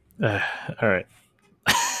Cook. All right.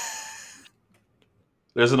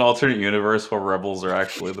 There's an alternate universe where rebels are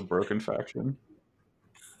actually the broken faction.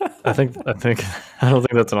 I don't think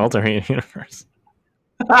that's an alternate universe.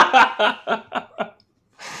 I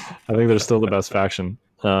think they're still the best faction.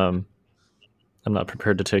 I'm not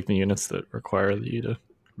prepared to take the units that require you to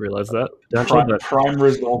realize that. Prime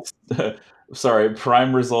results. Sorry,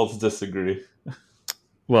 prime results disagree.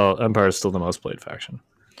 Well, Empire is still the most played faction.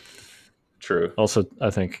 True. Also, I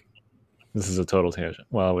think this is a total tangent.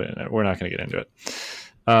 Well, we're not going to get into it.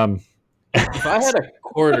 If I had a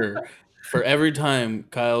quarter for every time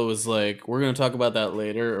Kyle was like, "We're going to talk about that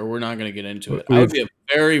later," or "We're not going to get into it," I would be a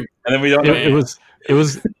very and then we don't. It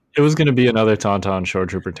was It was going to be another Tauntaun Shore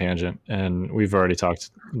Trooper tangent, and we've already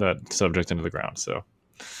talked that subject into the ground. So,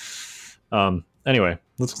 anyway,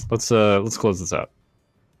 let's close this out.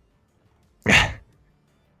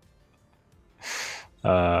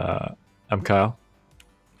 I'm Kyle.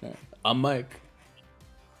 I'm Mike.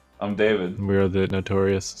 I'm David. We are the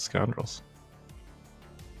Notorious Scoundrels.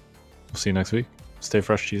 We'll see you next week. Stay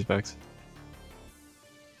fresh, cheese bags.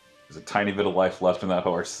 There's a tiny bit of life left in that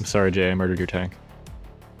horse. I'm sorry, Jay, I murdered your tank.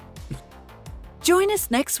 Join us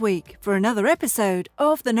next week for another episode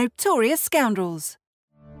of the Notorious Scoundrels.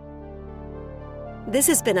 This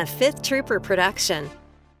has been a 5th Trooper production.